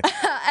interesting.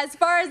 As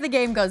far as the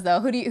game goes, though,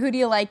 who do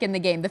you like in the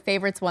game? The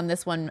favorites won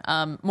this one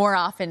more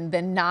often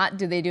than not.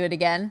 Do they do it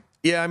again?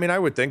 Yeah, I mean, I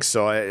would think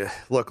so.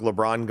 Look,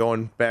 LeBron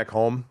going back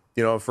home,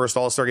 you know, first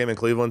All-Star game in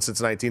Cleveland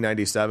since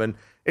 1997.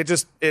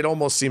 It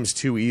almost seems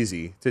too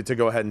easy to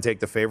go ahead and take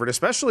the favorite,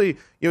 especially,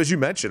 you know, as you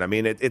mentioned. I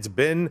mean, it's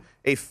been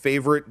a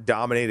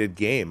favorite-dominated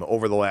game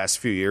over the last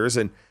few years.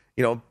 And,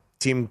 you know,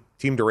 Team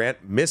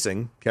Durant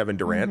missing Kevin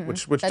Durant,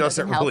 which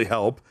doesn't really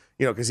help,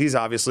 you know, because he's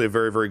obviously a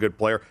very, very good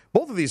player.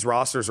 Both of these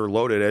rosters are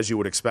loaded, as you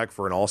would expect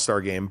for an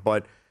All-Star game.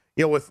 But,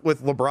 you know,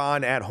 with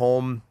LeBron at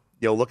home,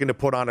 you know, looking to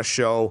put on a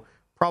show,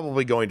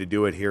 probably going to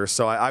do it here.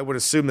 So I would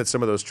assume that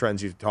some of those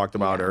trends you talked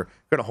about are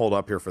going to hold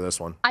up here for this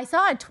one. I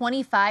saw a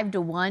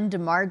 25-1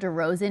 DeMar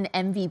DeRozan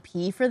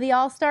MVP for the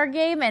All-Star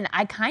game, and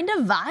I kind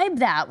of vibe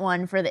that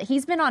one for that.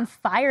 He's been on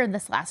fire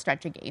this last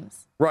stretch of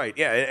games. Right,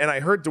 yeah, and I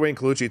heard Dwayne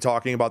Colucci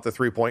talking about the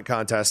three-point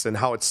contest and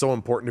how it's so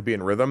important to be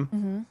in rhythm.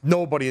 Mm-hmm.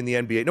 Nobody in the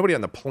NBA, nobody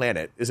on the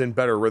planet is in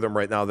better rhythm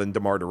right now than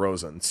DeMar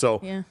DeRozan. So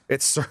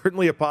it's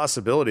certainly a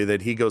possibility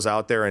that he goes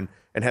out there and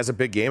has a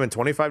big game, and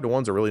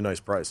 25-1 is a really nice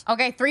price.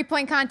 Okay,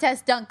 three-point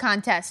contest, dunk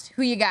contest.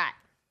 Who you got?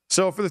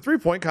 So for the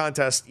three-point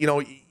contest,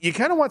 you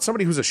kind of want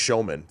somebody who's a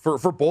showman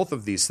for both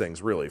of these things,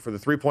 really, for the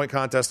three-point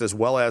contest as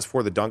well as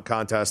for the dunk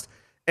contest.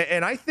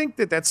 And I think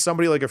that's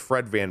somebody like a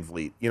Fred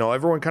VanVleet.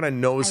 Everyone kind of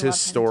knows his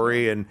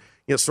story and,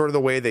 sort of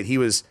the way that he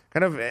was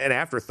kind of an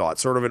afterthought,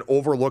 sort of an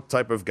overlooked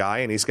type of guy.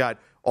 And he's got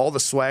all the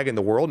swag in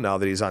the world now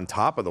that he's on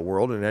top of the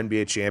world and an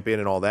NBA champion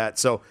and all that.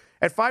 So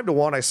at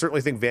 5-1, I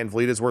certainly think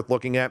VanVleet is worth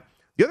looking at.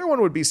 The other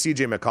one would be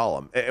CJ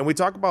McCollum. And we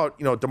talk about,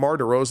 DeMar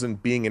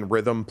DeRozan being in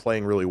rhythm,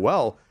 playing really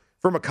well.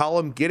 For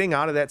McCollum, getting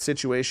out of that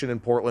situation in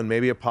Portland,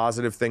 maybe a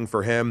positive thing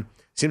for him.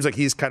 Seems like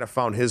he's kind of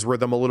found his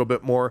rhythm a little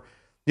bit more.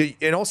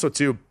 And also,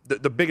 too,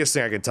 the biggest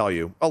thing I can tell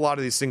you, a lot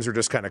of these things are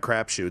just kind of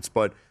crapshoots,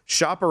 but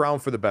shop around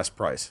for the best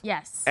price.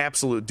 Yes.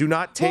 Absolutely. Do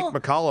not take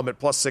McCollum at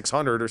plus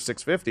 600 or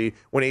 650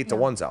 when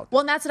 8-1's out. Well,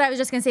 and that's what I was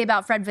just going to say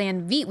about Fred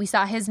VanVleet. We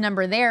saw his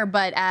number there,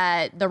 but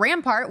at the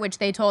Rampart, which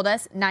they told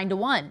us,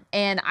 9-1.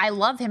 And I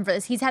love him for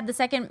this. He's had the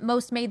second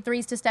most made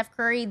threes to Steph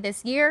Curry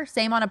this year,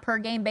 same on a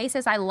per-game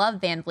basis. I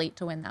love VanVleet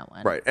to win that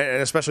one. Right.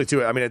 And especially,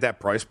 too, I mean, at that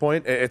price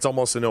point, it's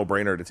almost a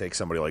no-brainer to take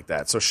somebody like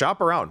that. So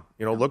shop around.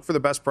 Look for the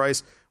best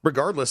price,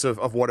 regardless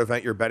of what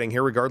event you're betting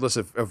here, regardless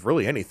of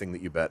really anything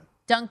that you bet.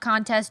 Dunk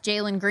contest,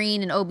 Jalen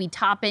Green and Obi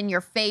Toppin,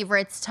 your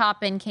favorites.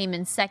 Toppin came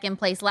in second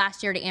place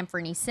last year to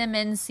Anthony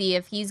Simmons. See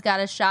if he's got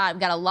a shot. We've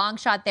got a long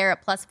shot there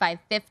at plus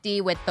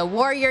 550 with the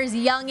Warriors'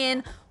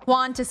 youngin,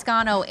 Juan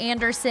Toscano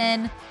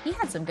Anderson. He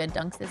had some good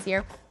dunks this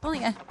year. You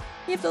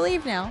have to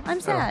leave now.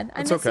 I'm sad.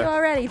 I miss you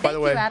already. By the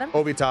way, you, Adam.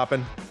 Obi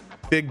Toppin,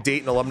 big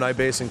Dayton alumni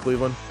base in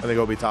Cleveland. I think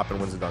Obi Toppin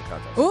wins the dunk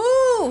contest.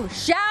 Ooh,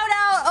 shout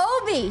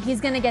out Obi. He's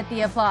going to get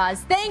the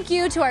applause. Thank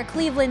you to our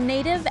Cleveland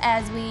native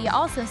as we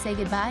also say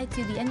goodbye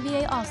to the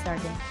NBA All-Star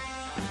Game.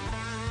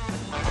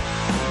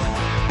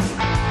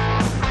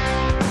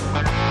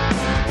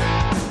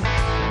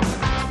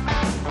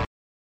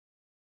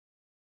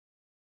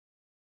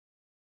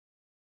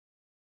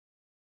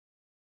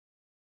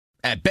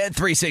 At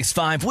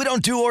Bet365, we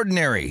don't do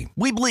ordinary.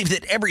 We believe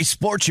that every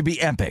sport should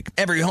be epic.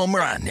 Every home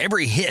run,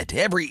 every hit,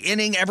 every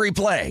inning, every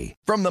play.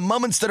 From the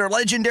moments that are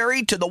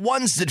legendary to the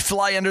ones that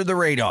fly under the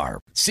radar.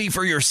 See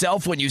for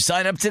yourself when you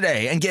sign up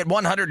today and get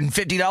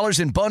 $150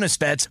 in bonus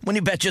bets when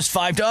you bet just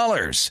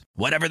 $5.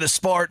 Whatever the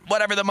sport,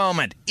 whatever the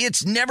moment,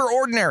 it's never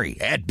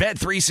ordinary at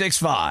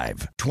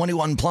Bet365.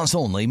 21 plus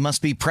only.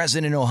 Must be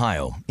present in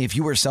Ohio. If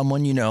you or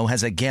someone you know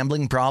has a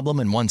gambling problem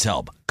and wants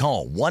help,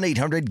 call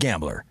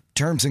 1-800-GAMBLER.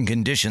 Terms and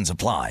conditions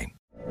apply.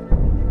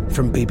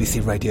 From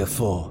BBC Radio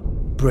 4,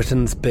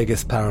 Britain's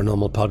biggest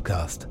paranormal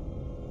podcast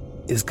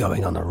is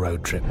going on a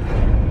road trip.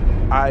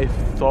 I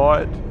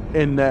thought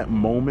in that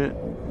moment,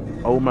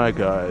 oh my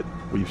God,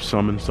 we've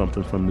summoned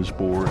something from this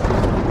board.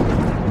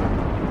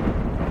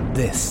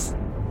 This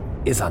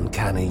is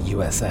Uncanny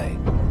USA.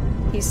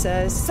 He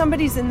says,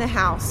 somebody's in the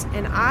house,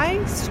 and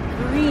I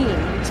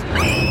screamed.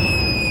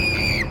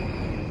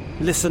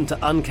 Listen to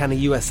Uncanny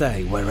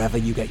USA wherever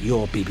you get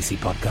your BBC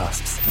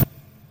podcasts,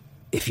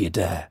 if you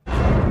dare.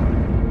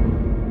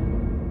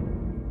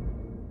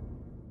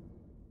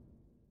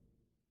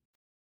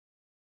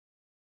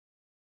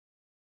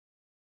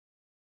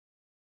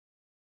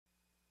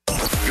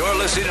 You're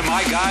listening to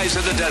My Guys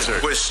in the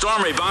Desert with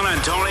Stormy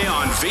Bonantoni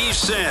on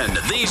VSiN,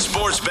 the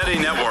Sports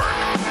Betting Network.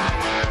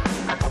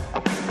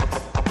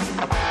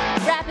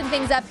 Wrapping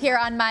things up here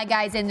on My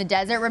Guys in the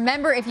Desert.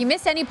 Remember, if you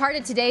missed any part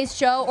of today's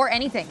show or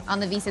anything on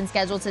the VSiN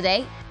schedule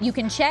today, you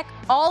can check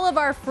all of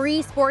our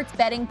free sports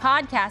betting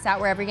podcasts out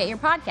wherever you get your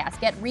podcasts.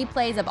 Get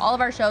replays of all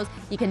of our shows.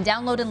 You can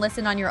download and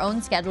listen on your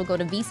own schedule. Go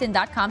to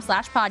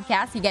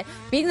vsin.com/podcast. You get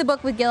Beating the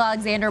Book with Gil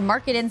Alexander,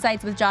 Market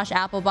Insights with Josh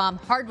Applebaum,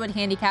 Hardwood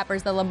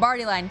Handicappers, The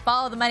Lombardi Line,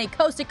 Follow the Money,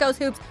 Coast to Coast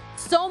Hoops,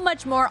 so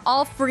much more,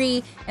 all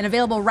free and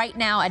available right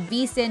now at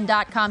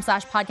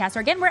vsin.com/podcast, or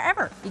again,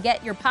 wherever you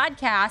get your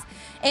podcast.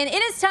 And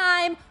it is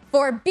time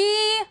for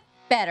Be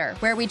Better,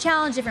 where we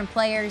challenge different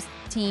players,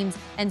 teams,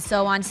 and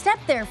so on. Step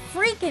their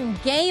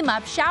freaking game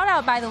up. Shout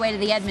out, by the way, to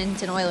the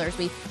Edmonton Oilers.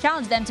 We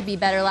challenged them to be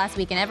better last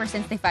week, and ever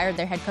since they fired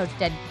their head coach,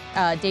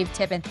 Dave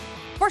Tippin,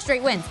 4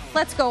 straight wins.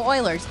 Let's go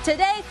Oilers.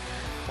 Today,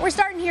 we're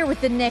starting here with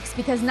the Knicks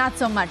because not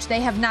so much.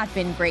 They have not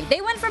been great.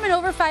 They went from an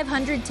over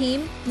 500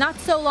 team not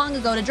so long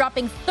ago to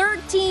dropping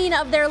 13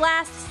 of their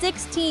last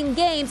 16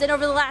 games, and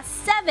over the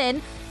last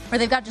 7, where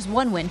they've got just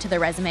 1 win to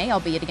their resume,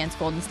 albeit against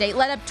Golden State,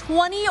 led up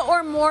 20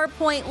 or more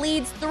point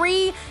leads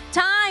 3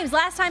 times.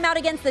 Last time out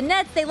against the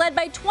Nets, they led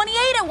by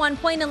 28 at one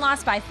point and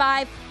lost by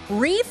 5.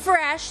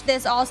 Refresh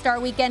this All-Star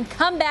weekend,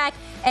 come back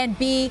and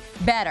be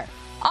better.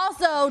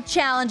 Also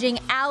challenging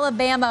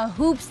Alabama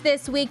hoops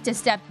this week to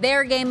step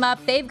their game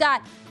up. They've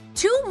got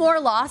 2 more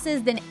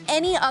losses than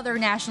any other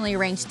nationally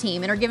ranked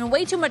team and are given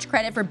way too much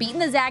credit for beating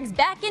the Zags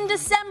back in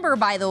December,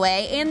 by the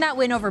way, and that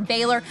win over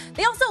Baylor.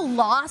 They also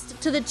lost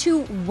to the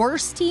 2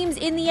 worst teams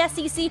in the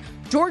SEC.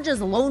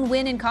 Georgia's lone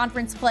win in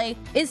conference play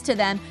is to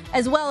them,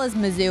 as well as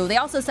Mizzou. They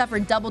also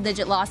suffered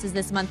double-digit losses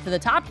this month to the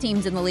top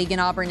teams in the league in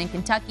Auburn and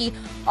Kentucky.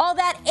 All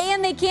that,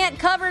 and they can't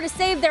cover to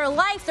save their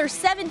life. They're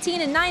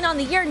 17-9 on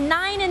the year,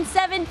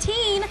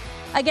 9-17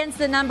 against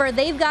the number.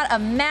 They've got a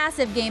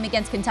massive game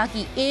against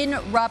Kentucky in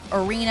Rupp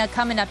Arena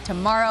coming up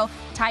tomorrow.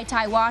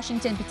 Ty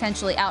Washington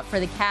potentially out for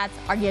the Cats.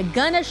 Are you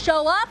gonna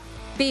show up?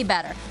 Be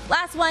better.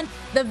 Last one,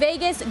 the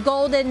Vegas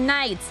Golden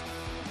Knights.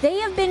 They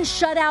have been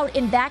shut out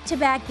in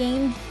back-to-back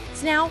games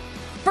now.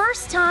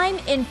 First time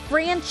in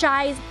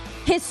franchise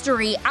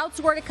history.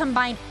 Outscored a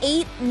combined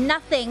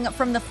 8-0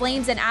 from the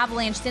Flames and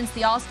Avalanche since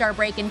the All-Star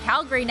break. And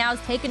Calgary now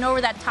has taken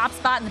over that top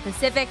spot in the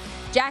Pacific.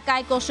 Jack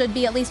Eichel should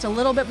be at least a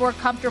little bit more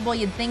comfortable,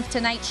 you'd think,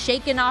 tonight,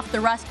 shaking off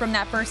the rust from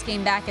that first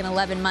game back in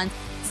 11 months.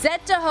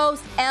 Set to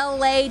host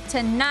LA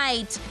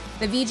tonight.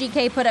 The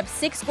VGK put up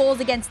 6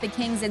 goals against the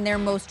Kings in their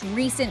most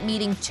recent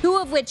meeting, 2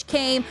 of which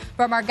came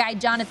from our guy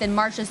Jonathan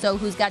Marchessault,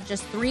 who's got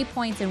just 3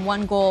 points and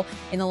 1 goal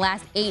in the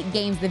last 8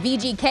 games. The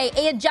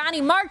VGK and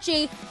Johnny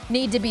Marchie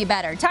need to be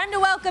better. Time to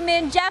welcome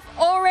in Jeff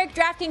Ulrich,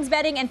 DraftKings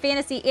betting and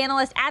fantasy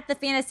analyst at the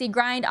Fantasy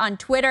Grind on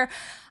Twitter.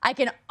 I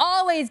can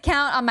always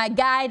count on my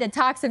guy to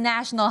talk some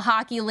National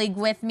Hockey League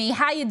with me.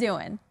 How you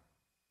doing?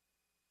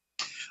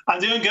 I'm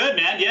doing good,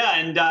 man. Yeah,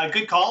 and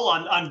good call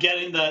on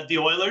getting the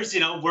Oilers,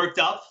 worked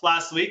up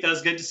last week. That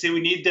was good to see. We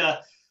need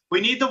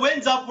the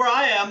wins up where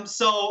I am.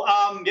 So,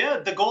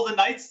 the Golden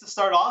Knights to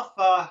start off,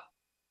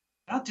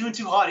 not doing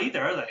too hot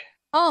either, are they?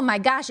 Oh my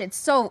gosh, it's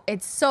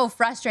so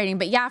frustrating.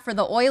 But yeah, for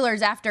the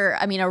Oilers, after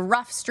a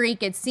rough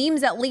streak, it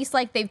seems at least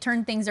like they've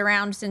turned things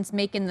around since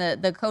making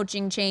the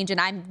coaching change. And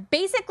I'm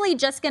basically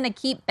just going to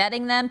keep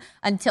betting them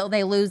until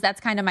they lose. That's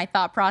kind of my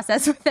thought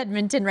process with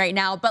Edmonton right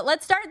now. But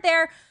let's start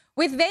there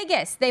with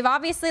Vegas. They've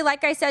obviously,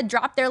 like I said,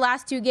 dropped their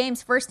last 2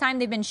 games. First time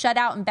they've been shut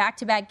out in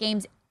back-to-back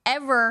games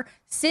ever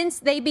since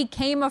they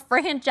became a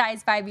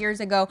franchise 5 years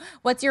ago.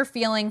 What's your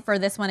feeling for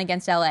this one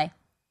against LA?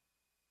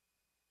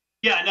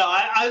 Yeah, no,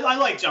 I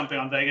like jumping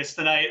on Vegas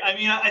tonight. I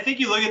mean, I think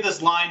you look at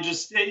this line,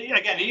 just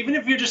again, even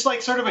if you're just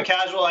like sort of a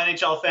casual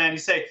NHL fan, you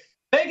say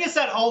Vegas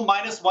at home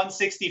minus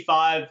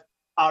 165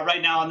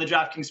 right now on the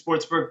DraftKings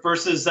Sportsbook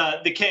versus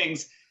the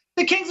Kings.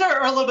 The Kings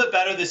are a little bit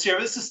better this year.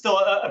 This is still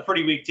a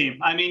pretty weak team.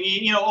 I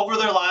mean, over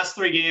their last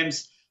 3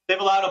 games, they've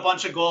allowed a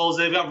bunch of goals.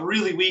 They've got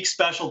really weak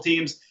special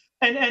teams.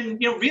 And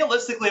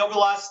realistically, over the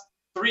last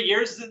 3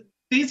 years,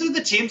 these are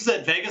the teams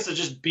that Vegas has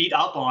just beat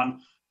up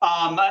on.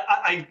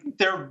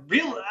 They're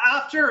real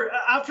after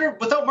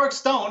without Mark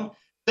Stone,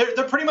 they're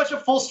pretty much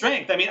at full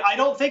strength. I mean, I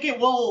don't think it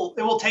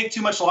will take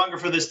too much longer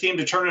for this team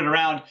to turn it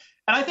around.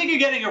 And I think you're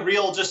getting a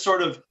real just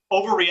sort of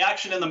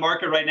overreaction in the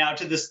market right now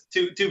to this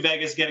to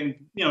Vegas getting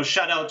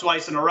shut out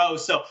twice in a row.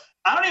 So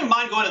I don't even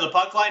mind going to the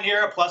puck line here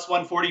at plus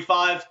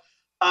 145.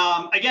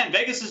 Again,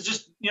 Vegas has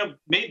just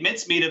made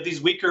mincemeat of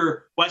these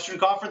weaker Western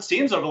Conference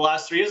teams over the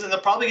last 3 years, and they're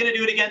probably going to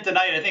do it again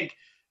tonight. I think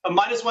a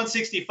minus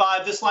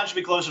 165. This line should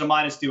be closer to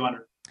minus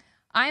 200.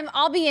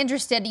 I'll be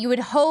interested. You would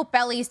hope,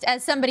 at least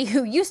as somebody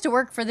who used to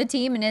work for the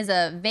team and is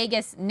a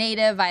Vegas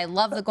native, I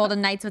love the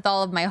Golden Knights with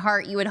all of my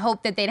heart. You would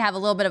hope that they'd have a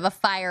little bit of a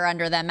fire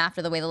under them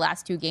after the way the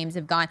last 2 games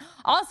have gone.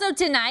 Also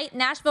tonight,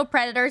 Nashville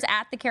Predators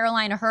at the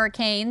Carolina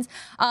Hurricanes.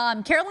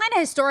 Carolina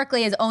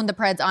historically has owned the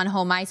Preds on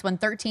home ice, won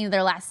 13 of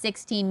their last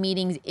 16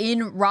 meetings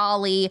in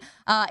Raleigh.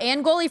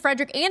 And goalie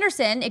Frederik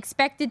Andersen,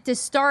 expected to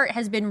start,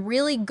 has been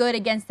really good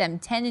against them,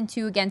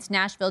 10-2 against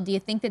Nashville. Do you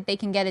think that they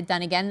can get it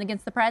done again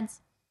against the Preds?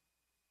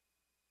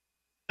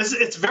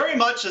 It's very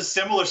much a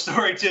similar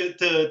story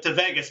to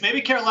Vegas.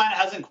 Maybe Carolina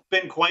hasn't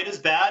been quite as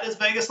bad as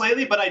Vegas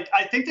lately, but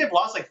I think they've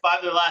lost like 5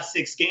 of their last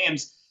 6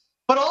 games.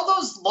 But all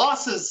those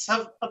losses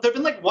they've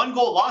been like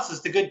 1-goal losses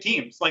to good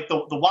teams, like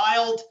the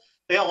Wild.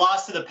 They got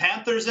lost to the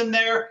Panthers in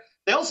there.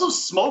 They also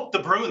smoked the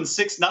Bruins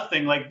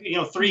 6-0, like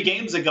 3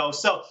 games ago.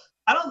 So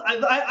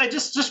I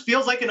just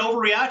feels like an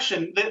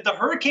overreaction. The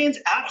Hurricanes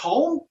at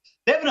home,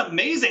 they have an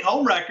amazing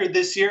home record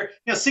this year.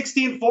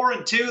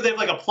 16-4-2. They have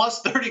like a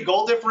plus 30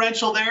 goal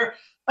differential there.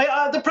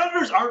 The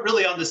Predators aren't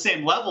really on the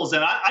same levels,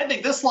 and I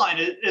think this line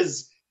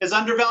is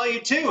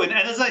undervalued too. And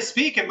as I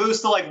speak, it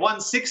moves to like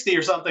 160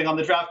 or something on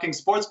the DraftKings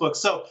Sportsbook.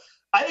 So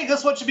I think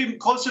this one should be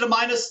closer to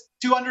minus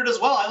 200 as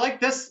well. I like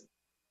this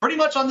pretty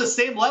much on the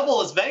same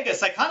level as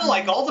Vegas. I kind of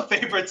like all the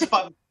favorites if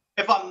I'm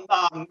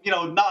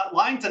not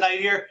lying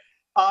tonight here,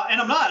 and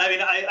I'm not. I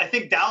mean, I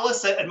think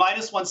Dallas at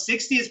minus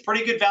 160 is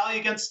pretty good value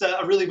against a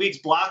really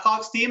weak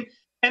Blackhawks team.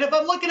 And if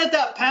I'm looking at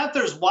that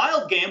Panthers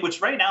Wild game,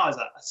 which right now is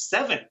a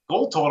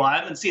 7-goal total, I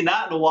haven't seen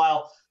that in a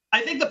while.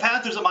 I think the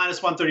Panthers at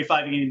minus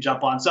 135 you can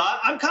jump on. So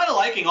I'm kind of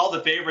liking all the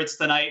favorites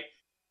tonight.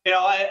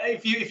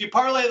 If you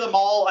parlay them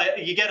all,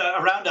 you get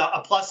around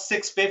a plus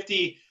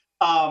 650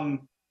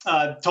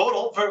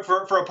 total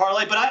for a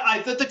parlay.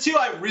 But the 2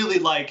 I really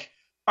like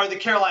are the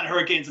Carolina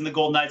Hurricanes and the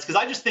Golden Knights, because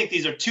I just think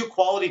these are 2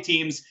 quality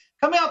teams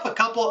coming off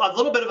a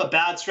little bit of a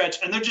bad stretch,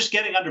 and they're just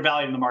getting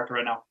undervalued in the market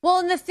right now. Well,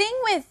 and the thing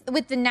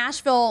with the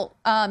Nashville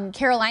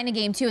Carolina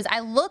game too is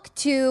I look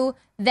to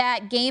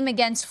that game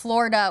against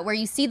Florida where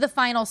you see the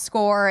final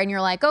score and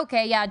you're like,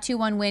 okay, yeah,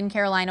 2-1 win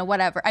Carolina,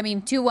 whatever.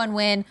 2-1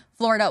 win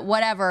Florida,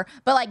 whatever.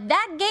 But like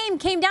that game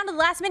came down to the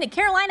last minute.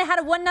 Carolina had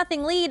a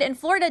 1-0 lead and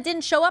Florida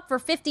didn't show up for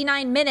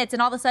 59 minutes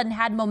and all of a sudden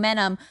had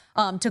momentum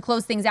to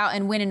close things out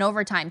and win in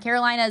overtime.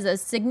 Carolina is a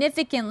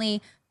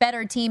significantly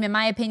better team, in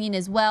my opinion,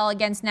 as well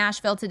against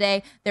Nashville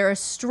today. They're a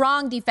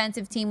strong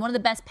defensive team, one of the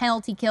best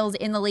penalty kills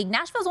in the league.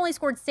 Nashville's only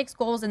scored 6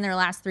 goals in their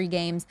last 3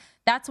 games.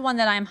 That's one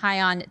that I'm high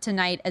on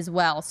tonight as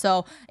well.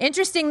 So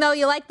interesting, though.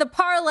 You like the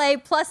parlay,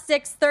 plus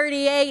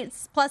 638,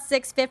 plus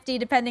 650,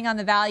 depending on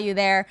the value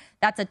there.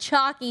 That's a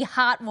chalky,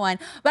 hot one.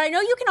 But I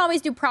know you can always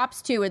do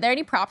props, too. Are there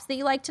any props that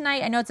you like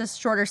tonight? I know it's a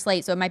shorter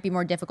slate, so it might be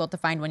more difficult to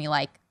find one you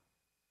like.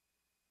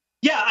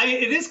 Yeah,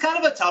 it is kind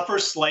of a tougher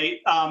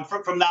slate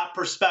from that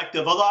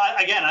perspective. Although,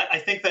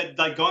 I think that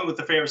like going with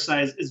the favorites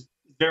tonight is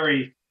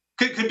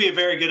could be a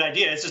very good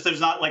idea. It's just there's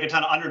not like a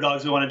ton of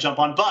underdogs we want to jump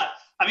on. But,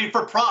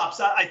 for props,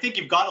 I think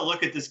you've got to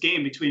look at this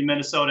game between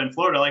Minnesota and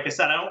Florida. Like I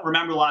said, I don't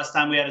remember the last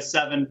time we had a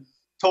 7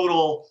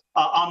 total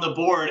on the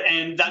board.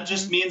 And that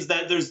just means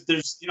that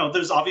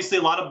there's obviously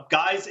a lot of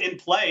guys in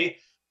play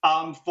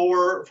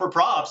for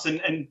props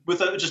and with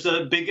just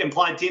a big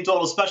implied team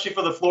total, especially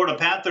for the Florida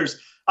Panthers.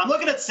 I'm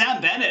looking at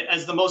Sam Bennett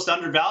as the most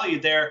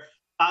undervalued there.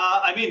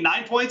 9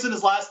 points in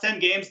his last 10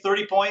 games,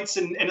 30 points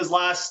in his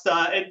last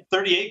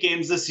 38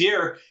 games this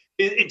year.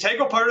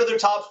 Integral part of their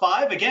top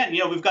 5. Again,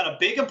 we've got a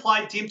big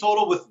implied team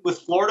total with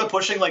Florida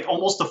pushing like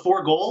almost to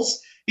 4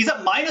 goals. He's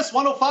at minus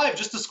 105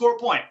 just to score a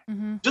point,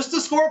 just to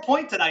score a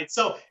point tonight.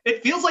 So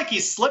it feels like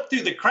he's slipped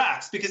through the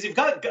cracks because you've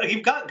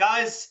got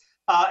guys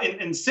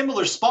in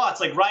similar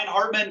spots like Ryan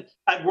Hartman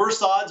at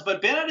worse odds,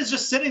 but Bennett is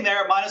just sitting there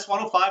at minus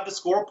 105 to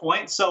score a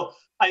point. So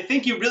I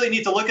think you really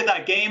need to look at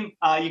that game.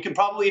 You can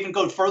probably even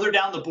go further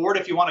down the board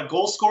if you want a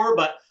goal scorer,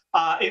 but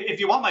if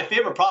you want my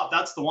favorite prop,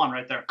 that's the one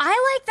right there.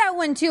 I like that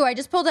one too. I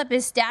just pulled up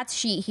his stats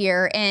sheet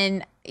here,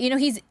 and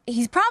he's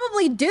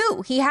probably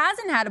due. He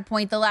hasn't had a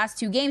point the last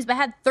 2 games, but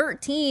had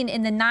 13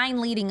 in the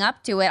 9 leading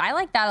up to it. I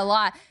like that a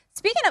lot.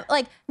 Speaking of,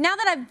 now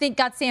that I've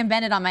got Sam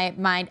Bennett on my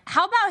mind,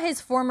 how about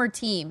his former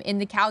team in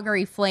the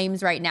Calgary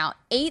Flames right now?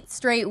 8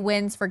 straight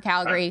wins for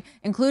Calgary,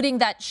 including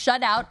that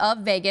shutout of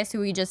Vegas, who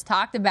we just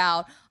talked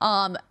about.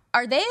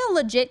 Are they a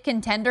legit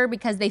contender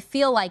because they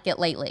feel like it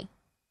lately?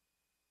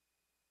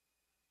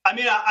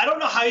 I don't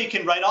know how you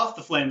can write off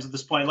the Flames at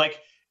this point.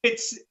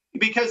 It's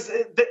because,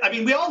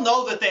 we all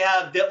know that they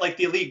have the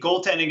elite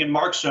goaltending in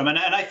Markstrom. And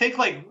I think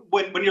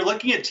when you're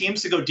looking at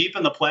teams to go deep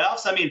in the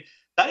playoffs,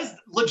 that is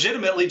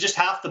legitimately just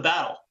half the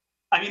battle.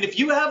 If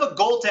you have a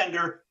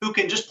goaltender who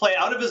can just play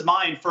out of his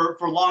mind for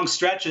long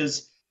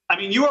stretches,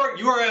 you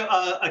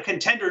are a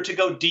contender to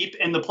go deep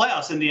in the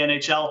playoffs in the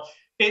NHL.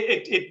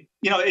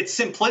 It's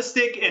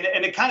simplistic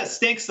and it kind of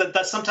stinks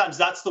that sometimes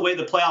that's the way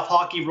the playoff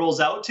hockey rolls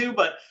out to.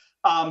 But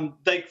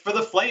for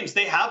the Flames,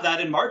 they have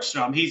that in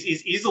Markstrom.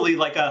 He's easily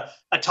like a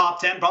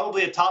top 10,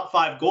 probably a top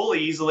 5 goalie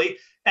easily.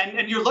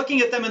 And you're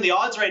looking at them in the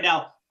odds right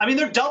now.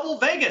 They're double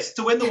Vegas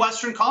to win the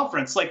Western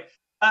Conference.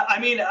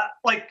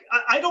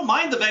 I don't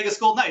mind the Vegas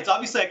Golden Knights.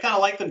 Obviously, I kind of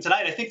like them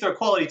tonight. I think they're a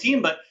quality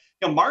team, but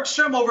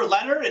Markstrom over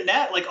Leonard and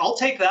net, I'll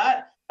take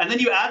that. And then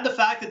you add the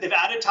fact that they've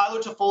added Tyler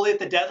Toffoli at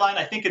the deadline,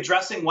 I think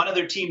addressing one of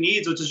their team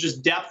needs, which is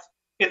just depth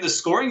in the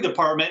scoring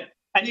department.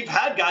 And you've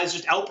had guys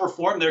just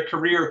outperform their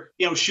career,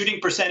 shooting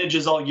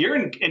percentages all year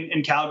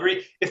in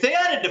Calgary. If they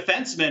had a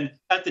defenseman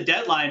at the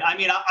deadline,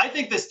 I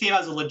think this team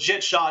has a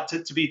legit shot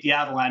to beat the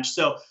Avalanche.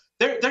 So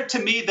they're to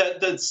me,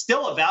 the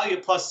still a value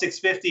at plus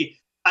 650.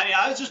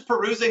 I was just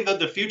perusing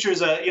the futures,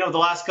 the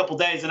last couple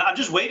days, and I'm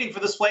just waiting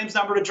for this Flames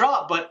number to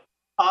drop. But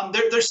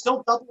they're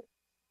still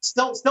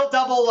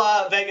double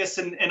Vegas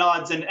in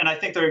odds, and I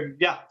think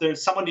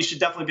there's someone you should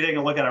definitely be taking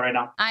a look at it right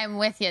now. I'm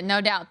with you, no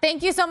doubt.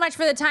 Thank you so much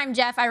for the time,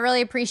 Jeff. I really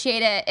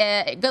appreciate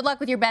it. Good luck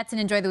with your bets and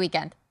enjoy the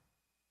weekend.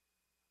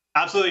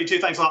 Absolutely, you too.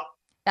 Thanks a lot.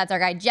 That's our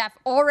guy, Jeff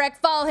Ulrich.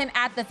 Follow him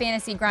at The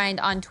Fantasy Grind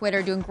on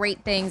Twitter, doing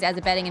great things as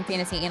a betting and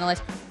fantasy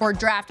analyst for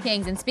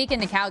DraftKings. And speaking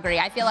to Calgary,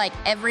 I feel like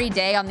every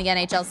day on the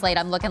NHL slate,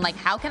 I'm looking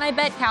how can I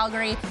bet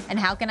Calgary and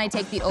how can I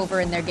take the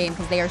over in their game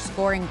because they are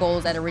scoring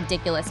goals at a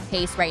ridiculous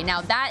pace right now.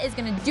 That is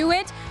going to do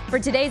it for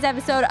today's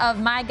episode of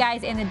My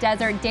Guys in the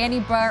Desert. Danny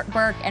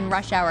Burke and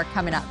Rush Hour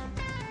coming up.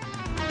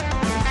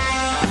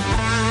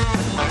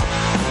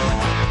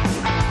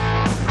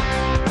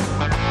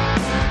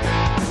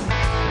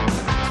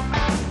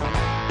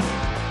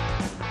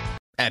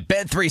 At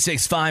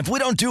Bet365, we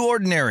don't do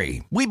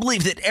ordinary. We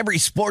believe that every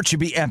sport should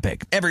be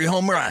epic. Every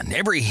home run,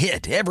 every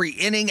hit, every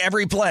inning,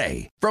 every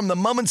play. From the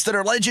moments that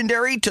are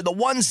legendary to the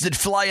ones that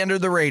fly under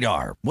the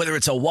radar. Whether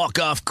it's a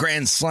walk-off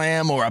grand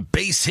slam or a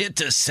base hit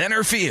to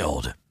center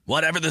field.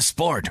 Whatever the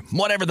sport,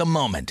 whatever the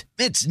moment.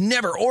 It's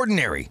never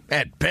ordinary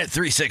at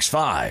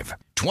Bet365.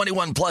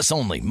 21 plus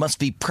only. Must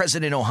be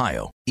present in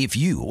Ohio. If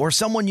you or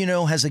someone you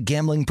know has a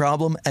gambling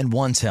problem and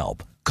wants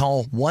help,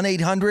 call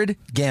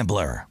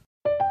 1-800-GAMBLER.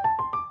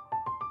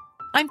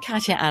 I'm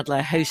Katya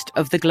Adler, host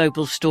of The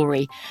Global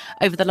Story.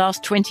 Over the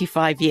last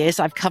 25 years,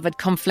 I've covered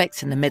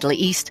conflicts in the Middle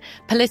East,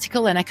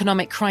 political and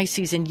economic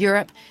crises in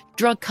Europe,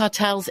 drug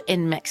cartels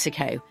in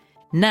Mexico.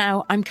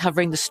 Now I'm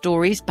covering the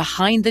stories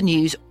behind the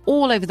news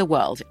all over the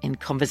world in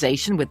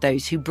conversation with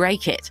those who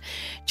break it.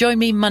 Join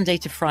me Monday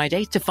to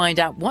Friday to find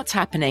out what's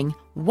happening,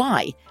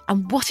 why,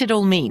 and what it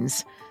all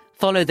means.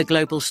 Follow The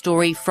Global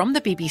Story from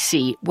the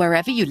BBC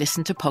wherever you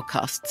listen to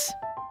podcasts.